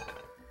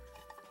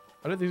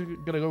 I don't think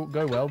it's going to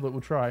go well, but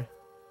we'll try.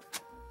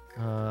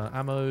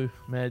 Ammo,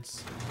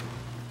 meds.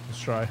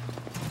 Let's try.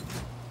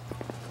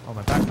 Oh,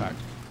 my backpack.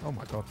 Oh,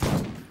 my God.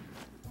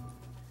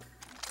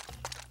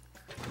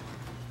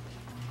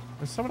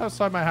 There's someone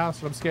outside my house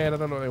and I'm scared. I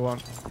don't know what they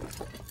want.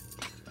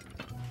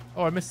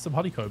 Oh, I missed some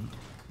honeycomb.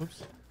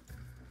 Oops.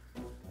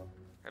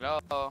 Hello.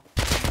 Alright,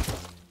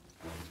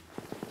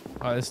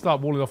 let's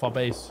start walling off our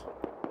base.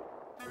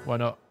 Why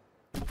not?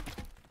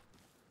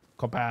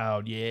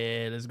 Compound.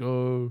 Yeah, let's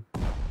go.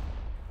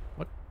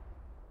 What?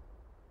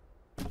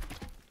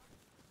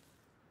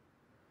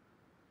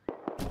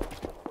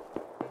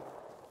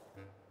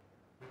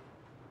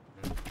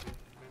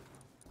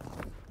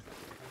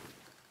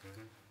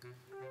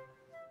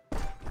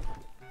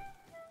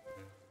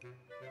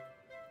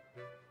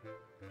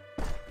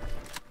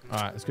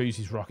 Alright, let's go use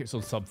these rockets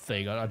on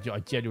something. I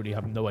genuinely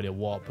have no idea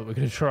what, but we're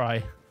going to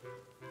try.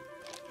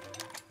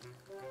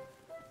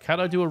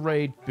 Can I do a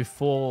raid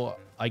before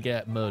I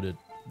get murdered,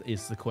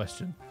 is the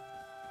question.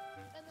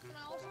 And then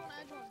I also want to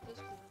add you on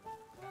Discord.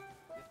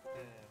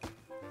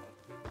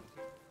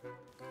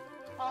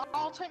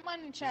 I'll type mine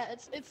in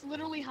chat. It's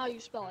literally how you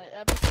spell it.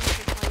 Everything is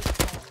how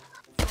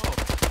you spell it.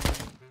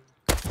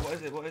 What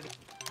is it? What is it?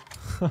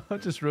 I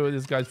just ruined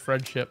this guy's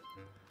friendship.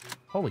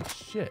 Holy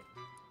shit.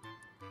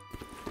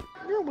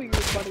 You're weird,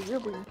 buddy. You're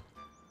weird.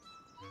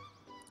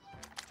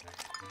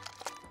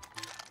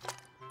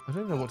 I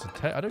don't know what to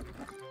take. I don't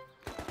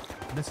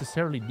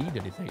necessarily need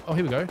anything. Oh,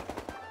 here we go.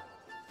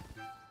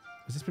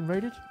 Has this been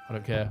raided? I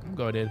don't care. I'm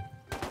going in.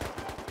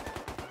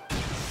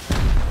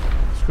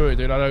 Screw it,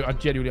 dude. I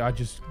genuinely, I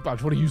just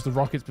want to use the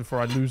rockets before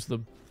I lose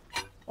them.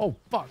 Oh,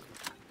 fuck.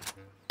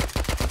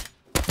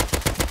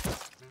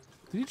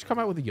 Did he just come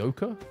out with a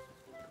yoker?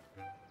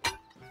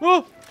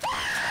 Oh!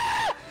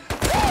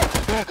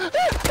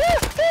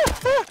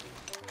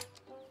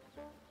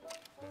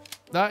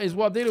 That is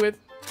what I'm dealing with.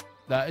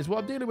 That is what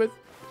I'm dealing with.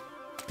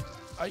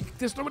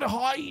 There's nowhere to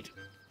hide.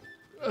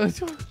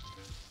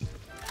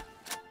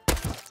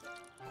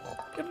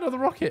 Get another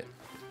rocket.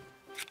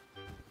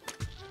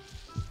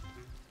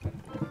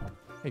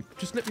 Hey,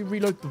 just let me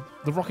reload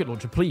the rocket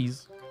launcher,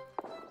 please.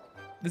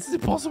 This is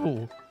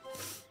impossible.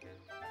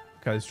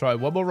 Okay, let's try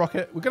one more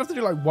rocket. We're going to have to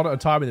do like one at a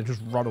time and then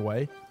just run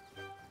away.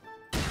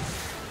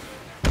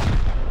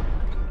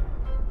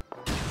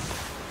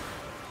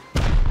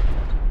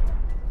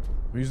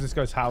 We use this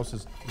guy's house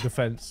as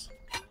defense.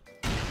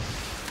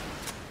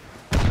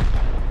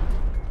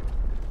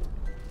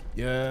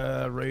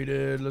 Yeah,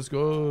 raided. Let's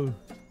go.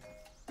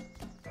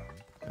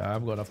 I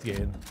haven't got enough to get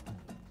in.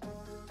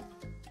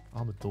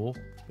 Armored door.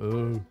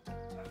 Oh.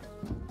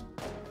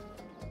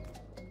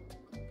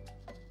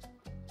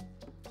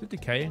 Is it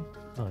decaying?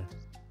 No.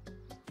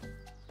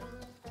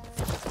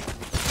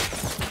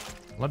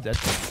 Well, I'm dead.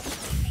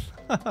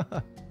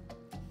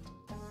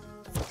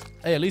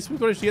 Hey, at least we've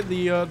got to get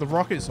the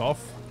rockets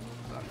off.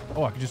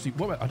 Oh, I can just see.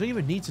 What? I don't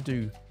even need to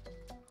do.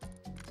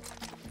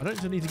 I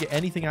don't need to get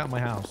anything out of my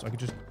house. I could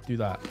just do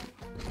that.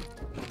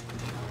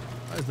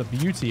 That is the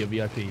beauty of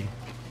VIP.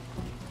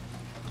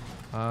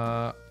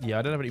 Yeah,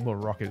 I don't have any more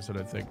rockets, I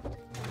don't think.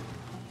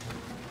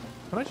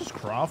 Can I just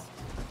craft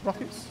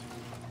rockets?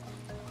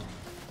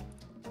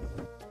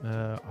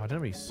 I don't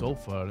have any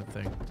sulfur, I don't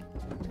think.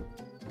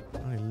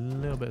 Only a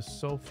little bit of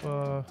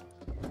sulfur.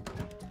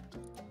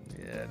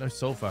 Yeah, no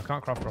sulfur. I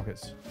can't craft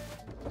rockets.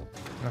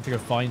 I have to go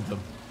find them.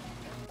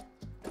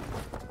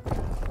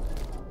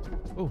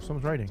 Oh,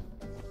 someone's raiding.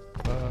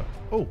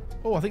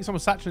 Oh, I think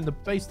someone's satching the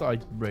base that I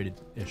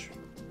raided-ish.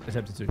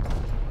 Attempted to.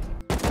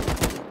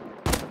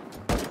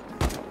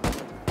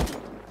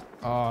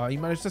 Ah, he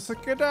managed to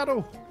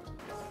skedaddle.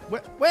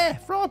 Where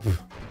from?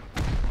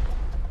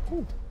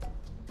 Ooh.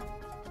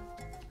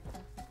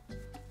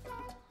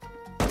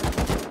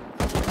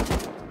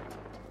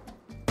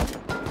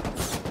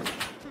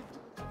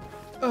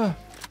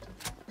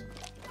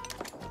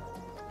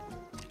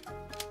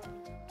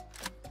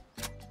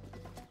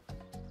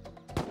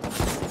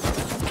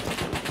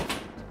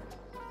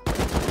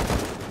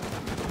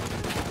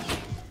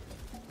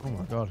 Oh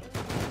my god.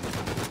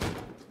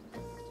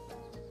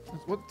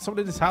 What? Someone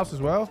in this house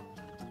as well?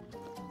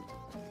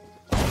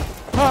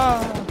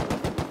 Ah!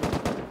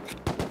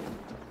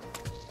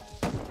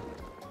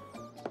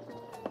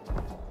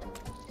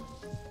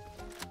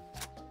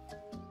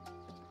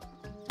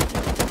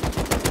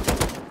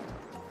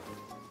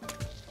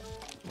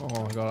 Oh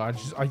my god,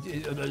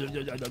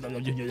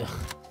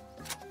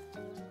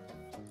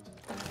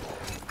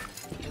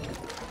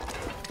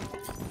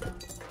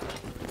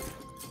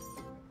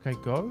 Okay,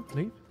 go,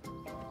 leave.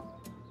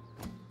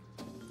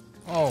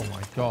 Oh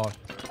my god.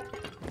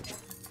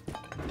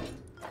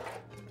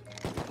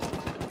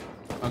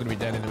 I'm gonna be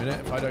dead in a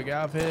minute if I don't get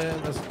out of here.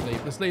 Let's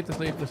leave, let's leave, let's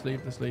leave, let's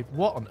leave, let's leave.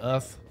 What on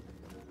earth?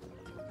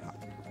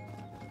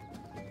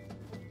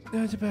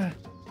 There's a bear.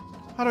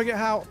 How do I get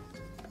out?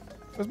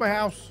 Where's my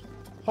house?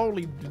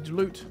 Holy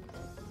loot.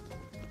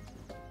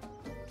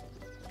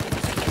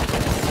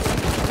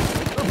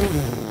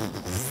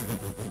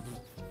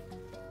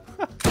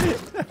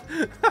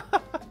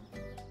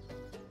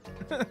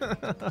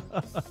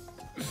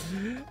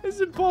 It's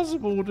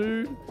impossible,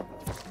 dude.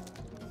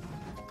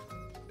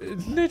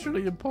 It's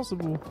literally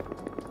impossible.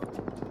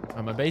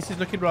 And my base is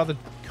looking rather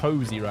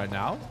cozy right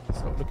now.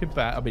 It's not looking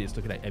bad. I mean, it's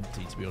looking like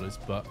empty, to be honest.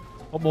 But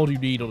what more do you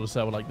need on a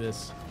server like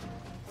this?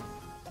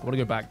 I want to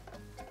go back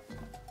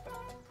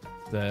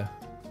there.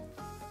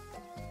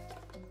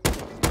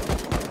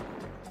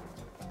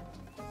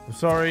 I'm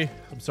sorry.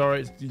 I'm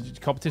sorry. It's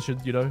competition,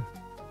 you know.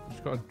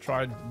 Just got to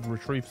try and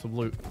retrieve some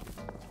loot.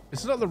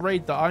 This is not the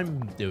raid that I'm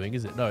doing,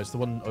 is it? No, it's the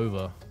one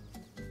over.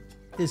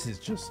 This is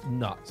just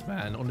nuts,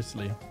 man.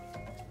 Honestly.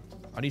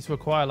 I need to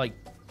acquire like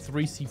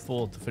 3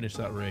 C4 to finish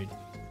that raid.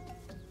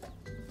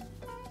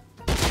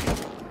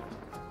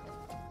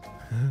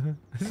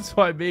 This is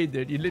what I mean,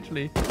 dude. You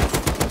literally...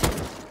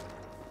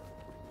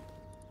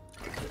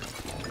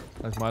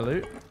 That's my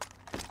loot.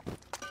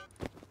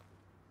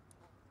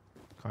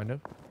 Kind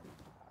of.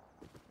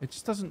 It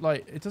just doesn't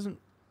like... It doesn't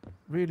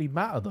really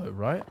matter though,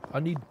 right? I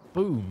need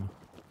boom.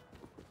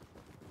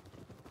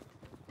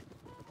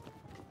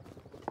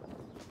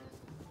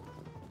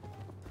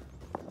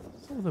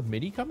 Is the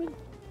mini coming?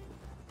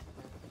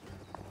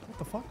 What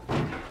the fuck?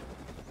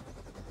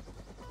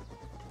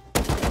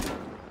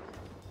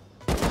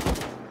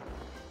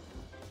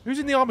 Who's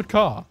in the armored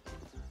car?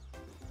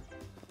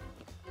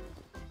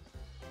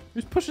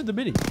 Who's pushing the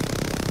mini?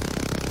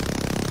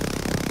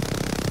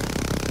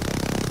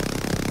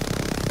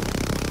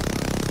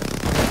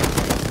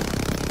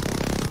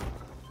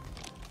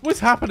 What's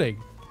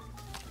happening?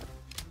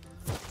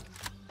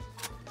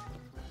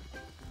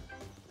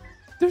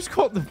 Who's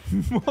got the...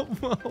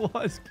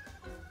 what is...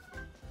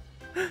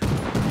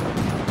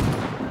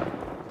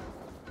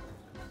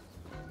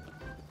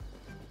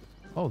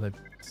 Oh, they're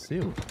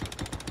sealed.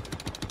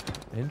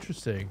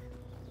 Interesting.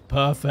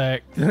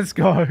 Perfect. Let's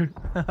go.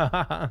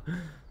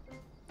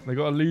 They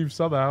gotta leave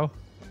somehow.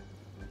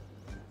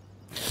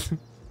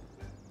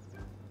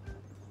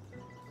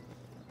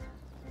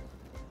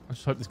 I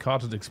just hope this car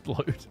doesn't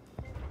explode.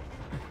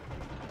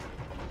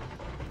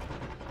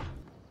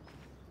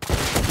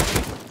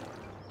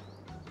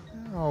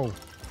 Oh.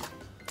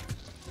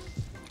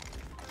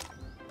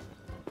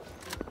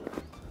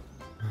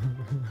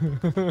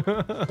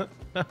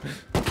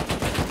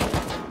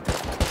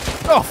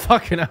 Oh,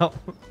 fucking hell.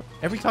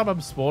 Every time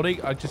I'm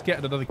spawning, I just get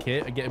another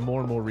kit and getting more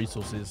and more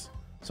resources.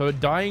 So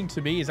dying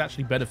to me is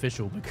actually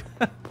beneficial.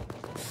 Because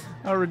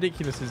how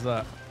ridiculous is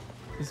that?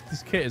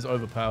 This kit is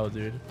overpowered,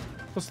 dude. It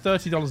costs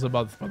 $30 a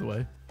month, by the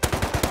way.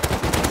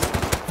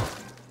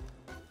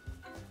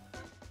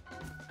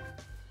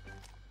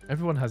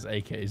 Everyone has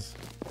AKs.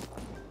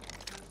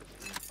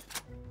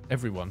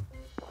 Everyone.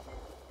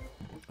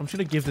 I'm just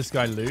gonna give this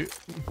guy loot.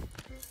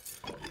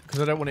 Because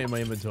I don't want it in my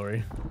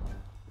inventory.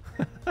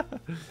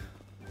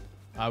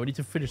 We need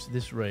to finish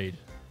this raid.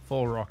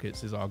 4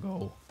 rockets is our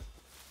goal.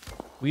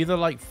 We either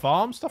like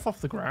farm stuff off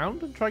the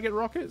ground and try to get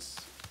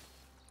rockets.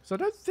 So I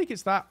don't think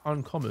it's that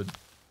uncommon.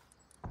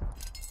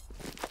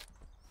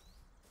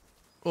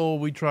 Or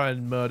we try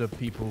and murder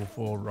people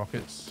for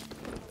rockets.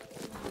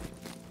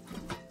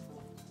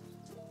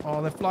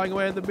 Oh, they're flying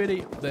away in the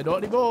mini. They're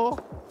not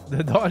anymore.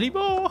 They're not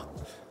anymore.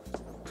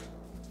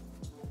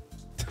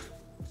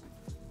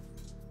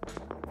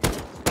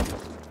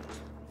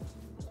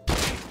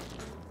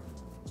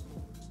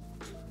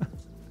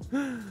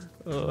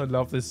 Oh, I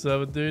love this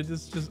server, dude.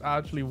 This is just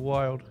actually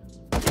wild.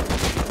 I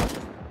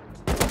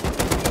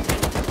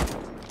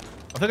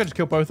think I just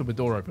killed both of them with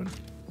door open.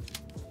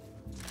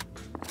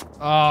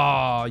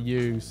 Ah,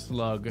 you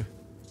slug.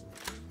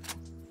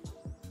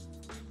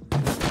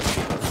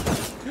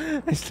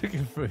 It's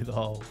looking through the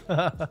hole.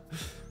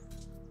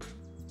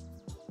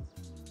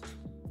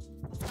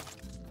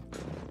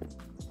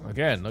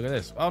 Again, look at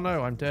this. Oh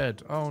no, I'm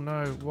dead. Oh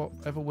no,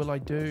 whatever will I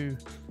do?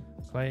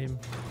 Claim.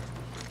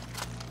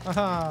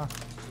 Haha.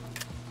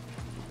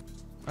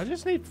 I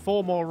just need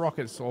 4 more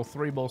rockets or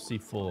 3 more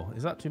C4.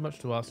 Is that too much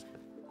to ask?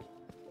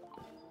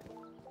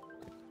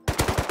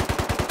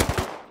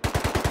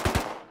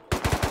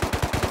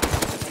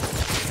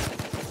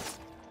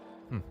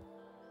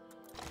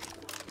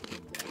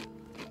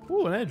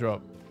 Ooh, an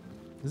airdrop.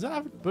 Does that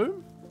have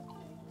boom?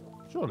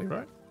 Surely,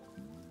 right?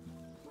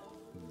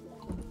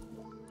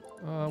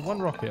 1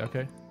 rocket,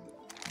 okay.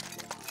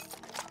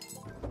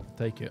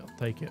 Take it, I'll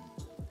take it.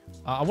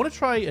 I want to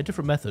try a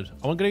different method.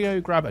 I'm going to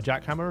go grab a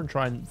jackhammer and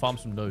try and farm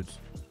some nodes.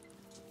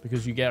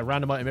 Because you get a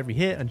random item every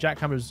hit and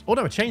jackhammers... Oh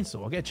no, a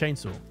chainsaw. I'll get a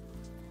chainsaw.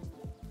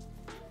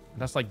 And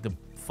that's like the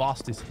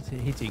fastest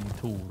hitting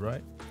tool,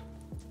 right?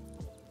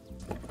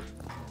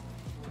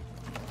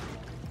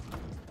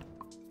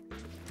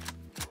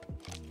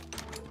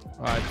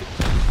 Alright.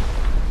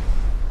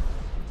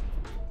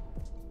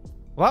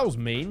 Well, that was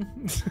mean.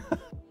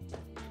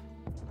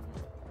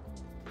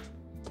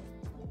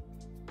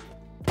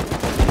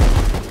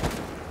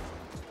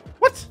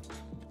 What?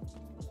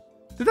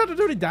 Did that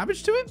do any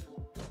damage to him?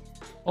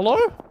 Hello?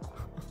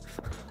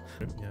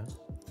 Yeah.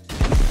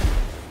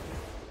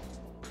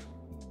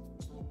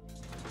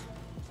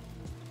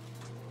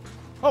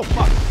 Oh,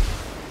 fuck.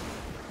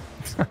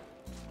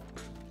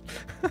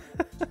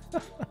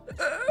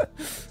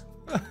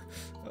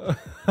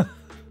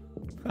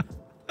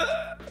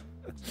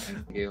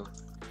 Thank you.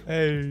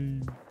 Hey.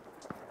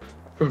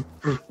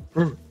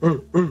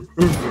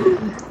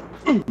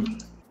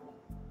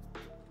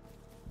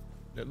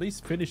 At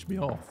least finish me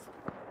off.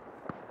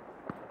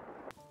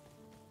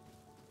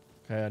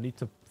 Okay, I need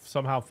to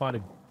somehow find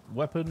a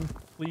weapon,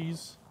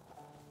 please.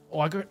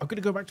 Oh, I'm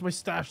gonna go back to my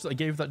stash that I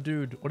gave that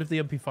dude. What if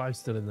the MP5's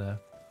still in there?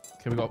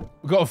 Okay, we got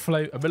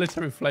a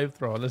military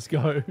flamethrower. Let's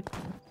go.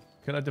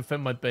 Can I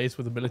defend my base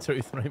with a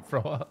military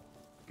flamethrower?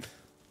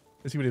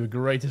 This is gonna be the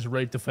greatest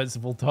raid defense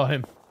of all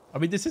time. I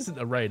mean, this isn't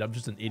a raid. I'm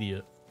just an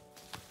idiot.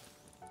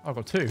 Oh, I've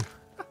got two.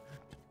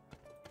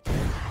 Hey,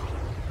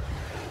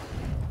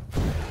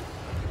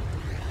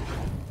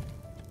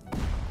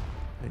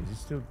 is he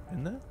still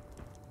in there?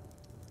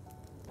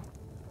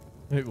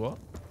 Wait, what?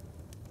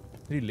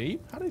 Did he leave?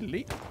 How did he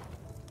leave?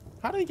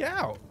 How did he get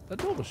out? The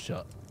door was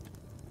shut.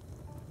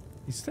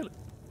 He's still...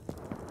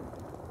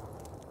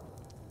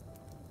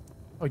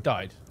 Oh, he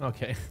died.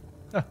 Okay.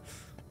 I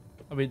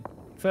mean,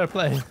 fair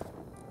play.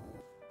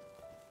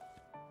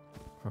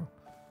 Huh.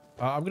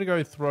 I'm going to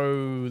go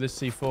throw this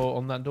C4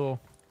 on that door.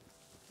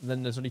 And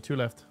then there's only two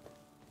left.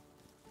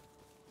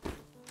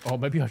 Oh,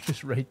 maybe I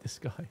just raid this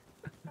guy.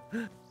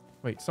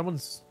 Wait,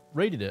 someone's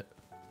raided it.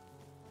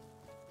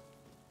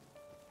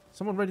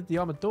 Someone raided the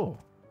armored door.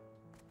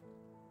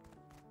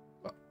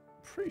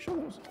 Pretty sure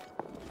there was...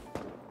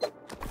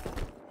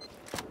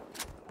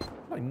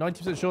 Like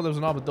 90% sure there was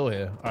an armored door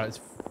here. Alright, let's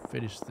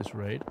finish this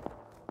raid.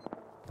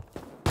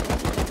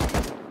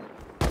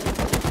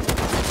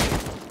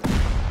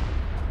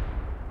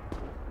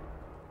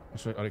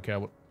 Actually, I don't care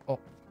what... Oh.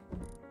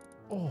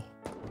 Oh.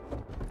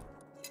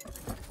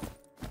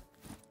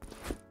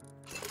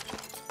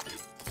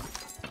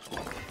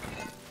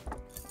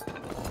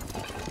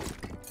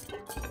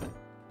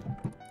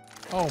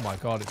 Oh my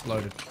god, it's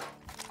loaded.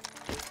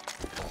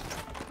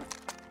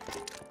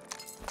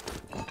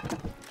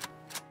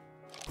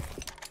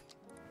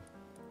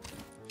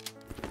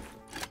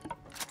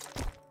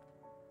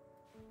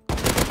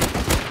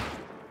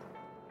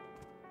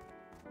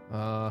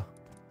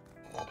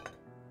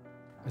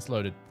 It's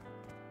loaded.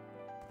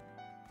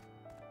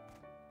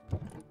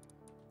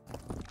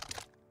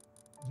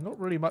 There's not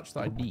really much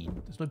that I need.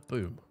 There's no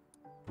boom.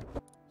 I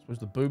suppose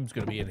the boom's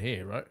going to be in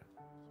here, right?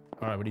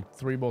 Alright, we need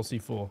 3 more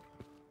C4.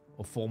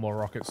 Or 4 more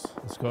rockets.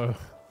 Let's go.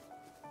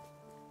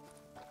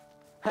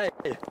 Hey,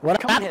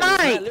 what up,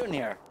 mate?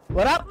 Here.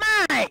 What up,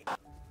 mate? Oh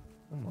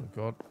my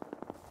god.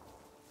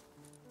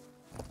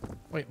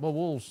 Wait, more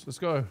walls. Let's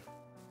go.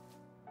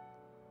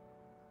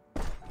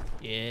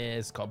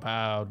 Yes,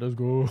 compound. Let's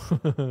go.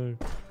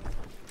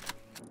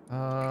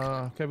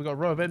 Okay, we got a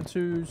row of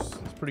M2s.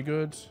 That's pretty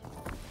good.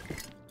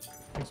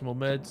 Take some more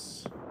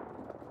meds.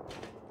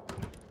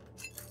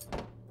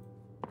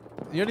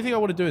 The only thing I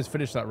want to do is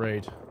finish that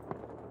raid.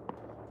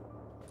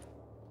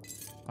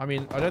 I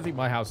mean, I don't think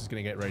my house is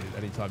going to get raided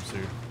anytime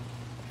soon.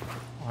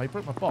 Oh, he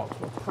broke my box.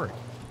 What a prick.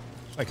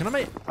 Wait, can I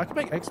make... I can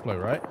make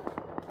Explo, right?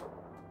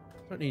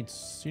 Don't need... Do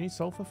you need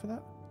sulfur for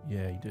that?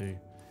 Yeah, you do.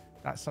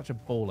 That's such a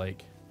ball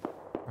ache.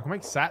 I can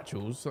make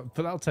satchels, but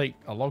that'll take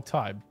a long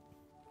time.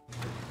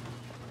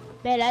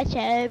 Bella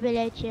ciao,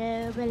 bella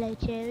ciao, bella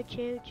ciao,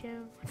 ciao,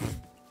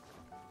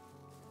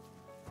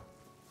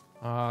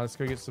 ciao. Let's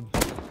go get some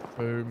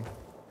boom.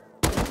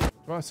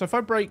 Right, so if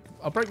I'll break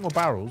more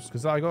barrels,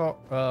 because I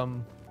got that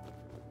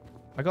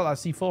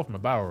C4 from a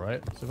barrel,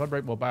 right? So if I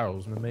break more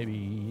barrels, then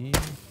maybe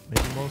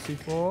more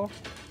C4.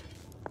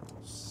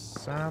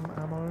 Sam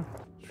ammo.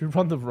 Should we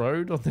run the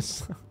road on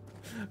this?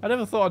 I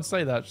never thought I'd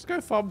say that. Just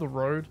go farm the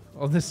road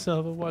on this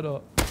server. Why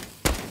not?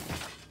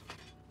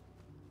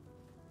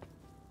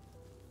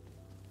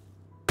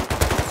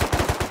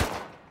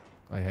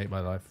 I hate my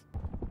life.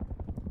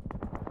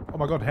 Oh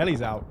my god,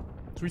 heli's out.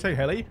 Should we take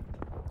heli?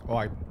 Oh,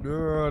 I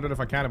don't know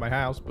if I can in my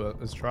house, but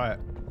let's try it.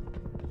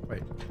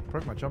 Wait,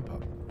 broke my jump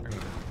up. Hang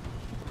on.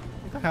 I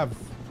think I have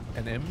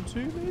an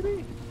M2,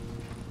 maybe?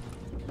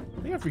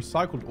 I think I've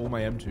recycled all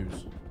my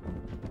M2s.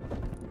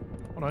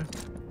 Oh no.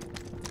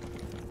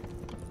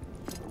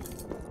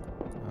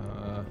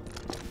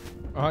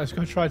 Alright, let's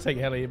go try and take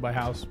heli in my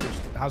house, which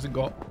hasn't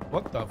got...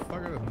 What the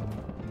fuck?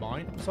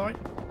 Mine site?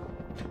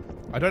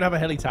 I don't have a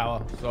heli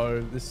tower, so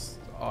this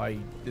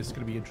is going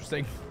to be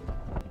interesting.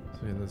 So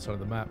the other side of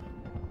the map.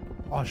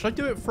 Oh, should I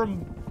do it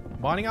from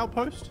mining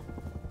outpost?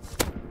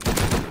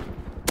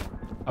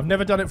 I've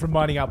never done it from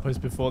mining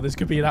outpost before. This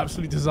could be an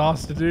absolute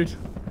disaster, dude.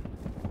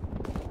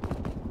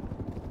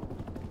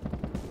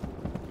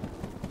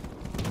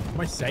 Am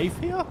I safe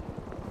here?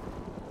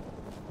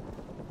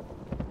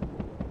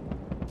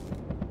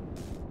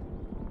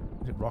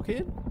 rocket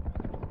in?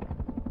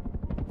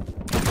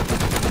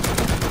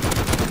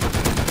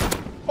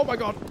 Oh my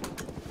god.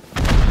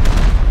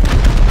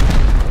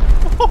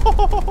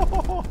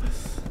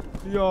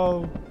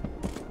 Yo.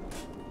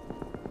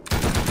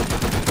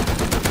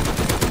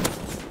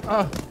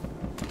 Ah.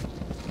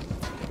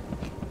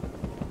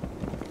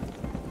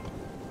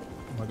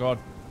 Oh my god.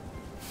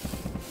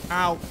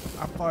 Ow.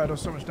 That fire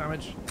does so much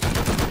damage.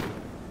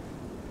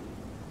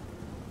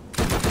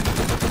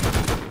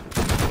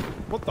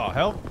 What the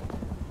hell?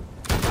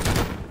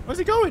 Where's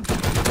he going?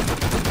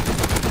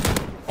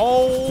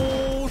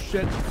 Oh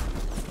shit.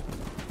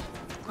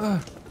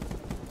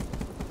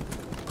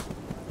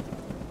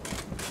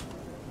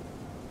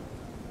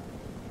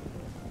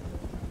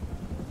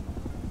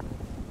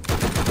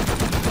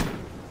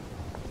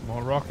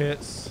 More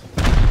rockets.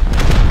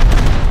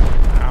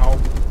 Ow.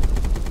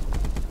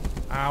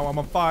 Ow, I'm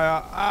on fire.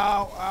 Ow,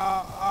 ow,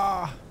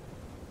 ow.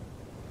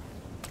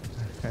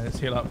 Okay, let's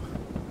heal up.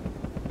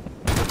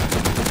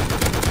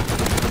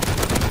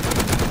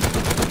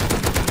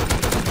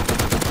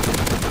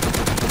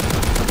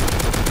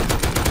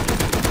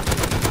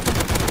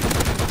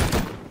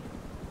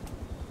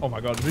 Oh my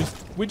god,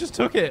 we just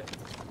took it.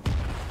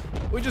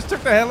 We just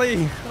took the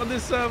heli on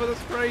this server.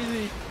 That's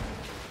crazy.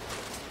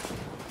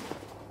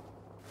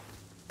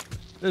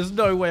 There's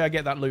no way I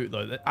get that loot,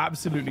 though. There's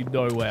absolutely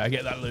no way I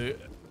get that loot.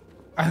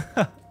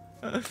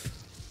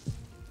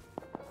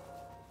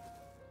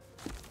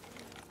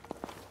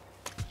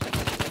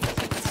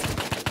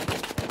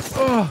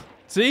 Oh,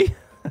 see?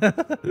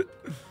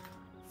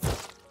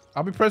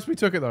 I'm impressed we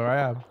took it, though. I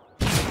am.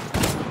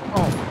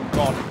 Oh,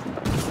 God.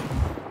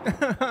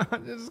 I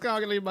just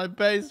can't leave my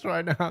base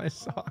right now.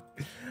 It's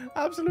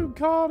absolute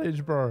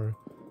carnage, bro.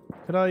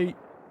 Can I...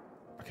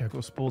 Okay, I've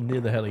got to spawn near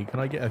the heli. Can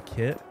I get a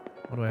kit?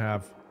 What do I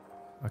have?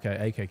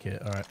 Okay, AK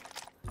kit. All right.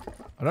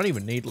 I don't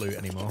even need loot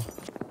anymore.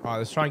 All right,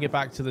 let's try and get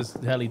back to this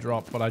heli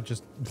drop, but I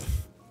just...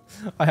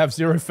 I have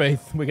zero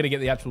faith we're going to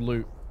get the actual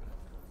loot.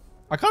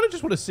 I kind of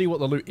just want to see what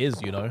the loot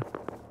is, you know?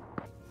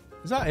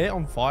 Is that it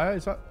on fire?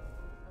 Is that...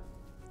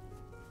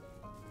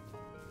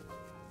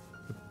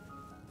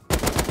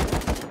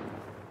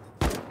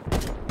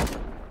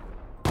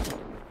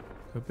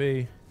 Could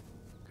be.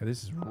 Okay,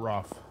 this is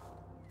rough.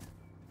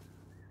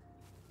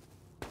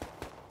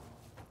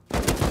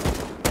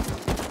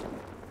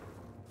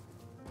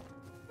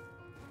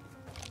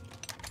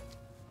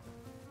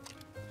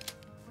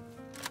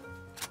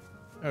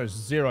 There's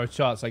zero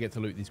chance I get to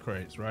loot these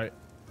crates, right?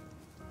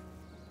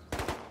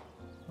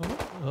 Oh,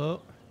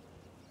 oh.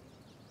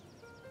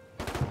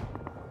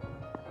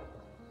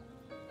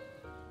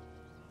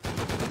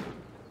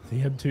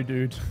 The M2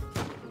 dude.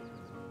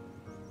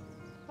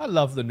 I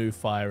love the new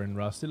fire in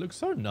Rust. It looks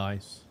so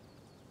nice.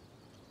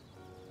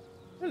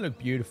 It look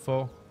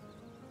beautiful.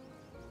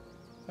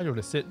 I just want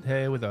to sit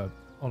here with on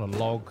a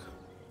log,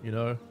 you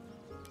know,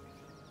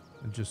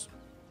 and just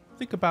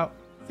think about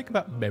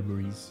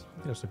memories. I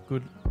think that's a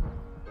good,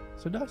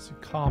 so nice and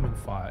calming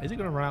fire. Is it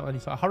going to run out any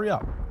time? Hurry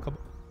up! Come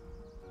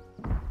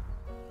on.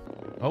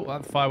 Oh,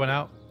 that fire went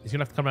out. He's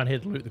gonna have to come around here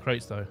to loot the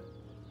crates, though.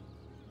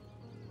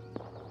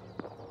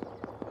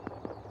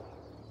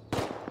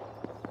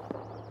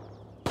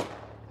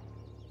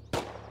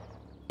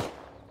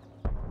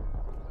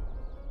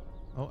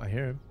 Oh, I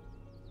hear him.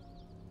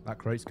 That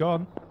crate's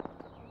gone.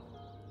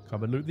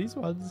 Come and loot these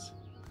ones.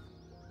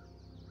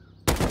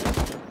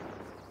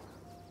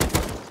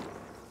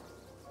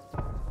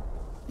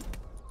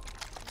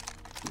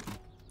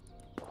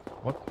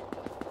 What?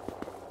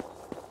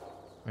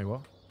 Wait,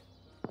 what?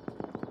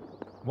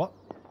 What?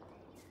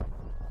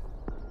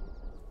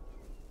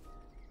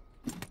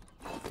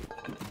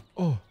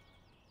 Oh.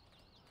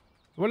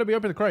 Why let me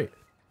open the crate?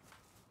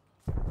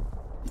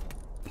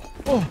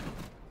 Oh!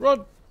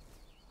 Run!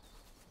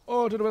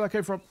 Oh, I don't know where that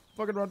came from.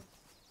 Fucking run.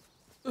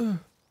 Ugh.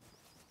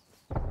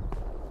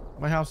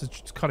 My house is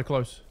just kind of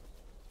close.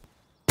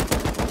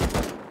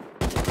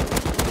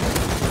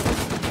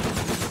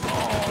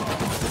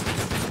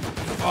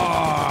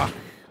 Ah!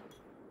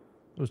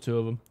 There's two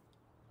of them.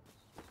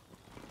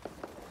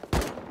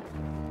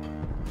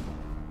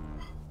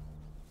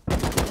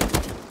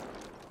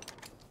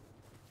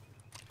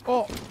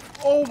 Oh!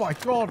 Oh my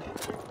god!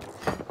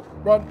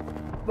 Run!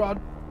 Run!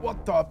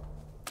 What the?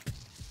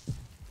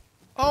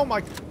 Oh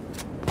my...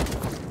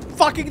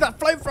 Fucking that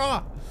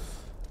flamethrower!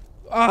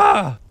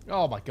 Ah!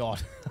 Oh my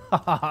god.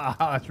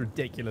 That's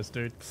ridiculous,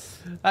 dude.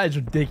 That is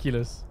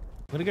ridiculous.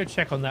 I'm gonna go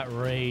check on that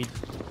raid.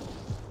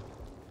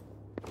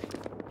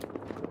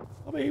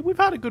 I mean, we've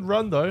had a good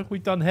run, though.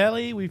 We've done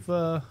heli. We've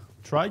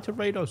tried to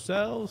raid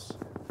ourselves.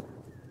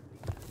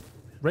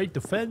 Raid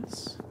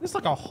defense. It's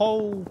like a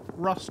whole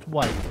Rust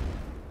wipe.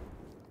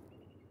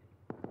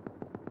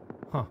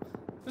 Huh.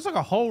 It's like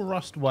a whole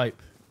Rust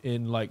wipe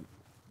in, like,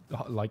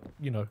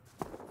 you know,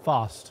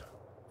 fast.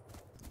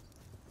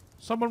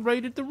 Someone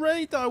raided the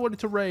raid that I wanted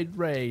to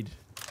raid.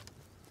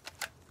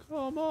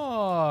 Come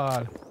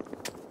on.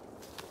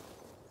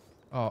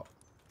 Oh,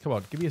 come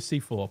on. Give me a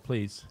C4,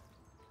 please.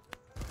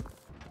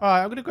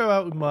 Alright, I'm going to go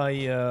out with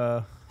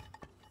my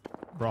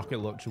rocket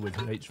launcher with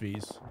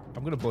HVs.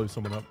 I'm gonna blow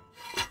someone up.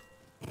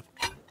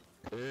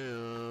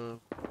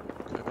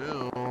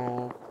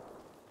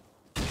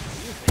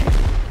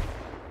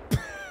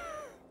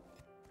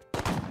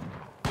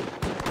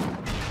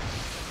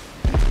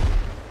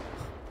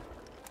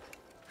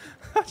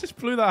 I just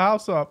blew that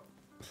house up.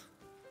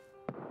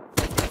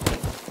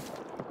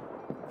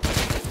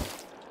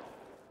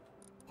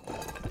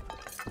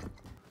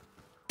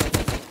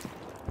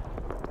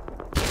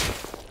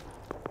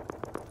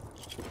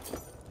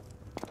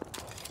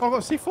 Oh, I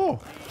got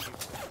C4.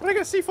 Where did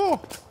I get C4?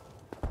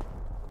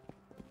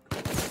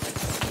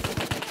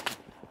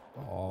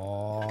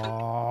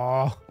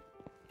 Oh.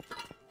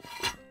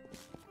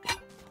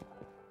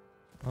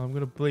 I'm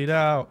gonna bleed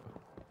out.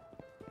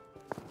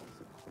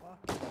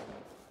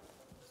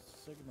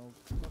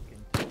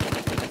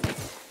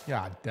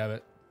 God damn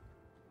it.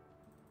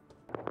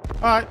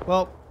 Alright,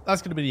 well,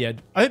 that's going to be the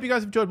end. I hope you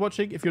guys enjoyed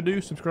watching. If you're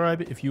new,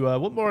 subscribe. If you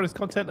want more of this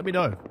content, let me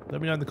know. Let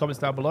me know in the comments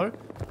down below.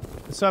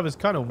 The server's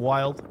kind of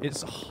wild.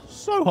 It's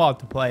so hard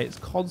to play. It's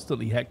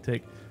constantly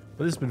hectic.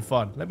 But this has been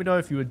fun. Let me know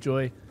if you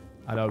enjoy.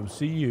 And I will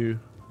see you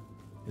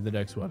in the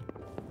next one.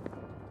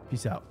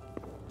 Peace out.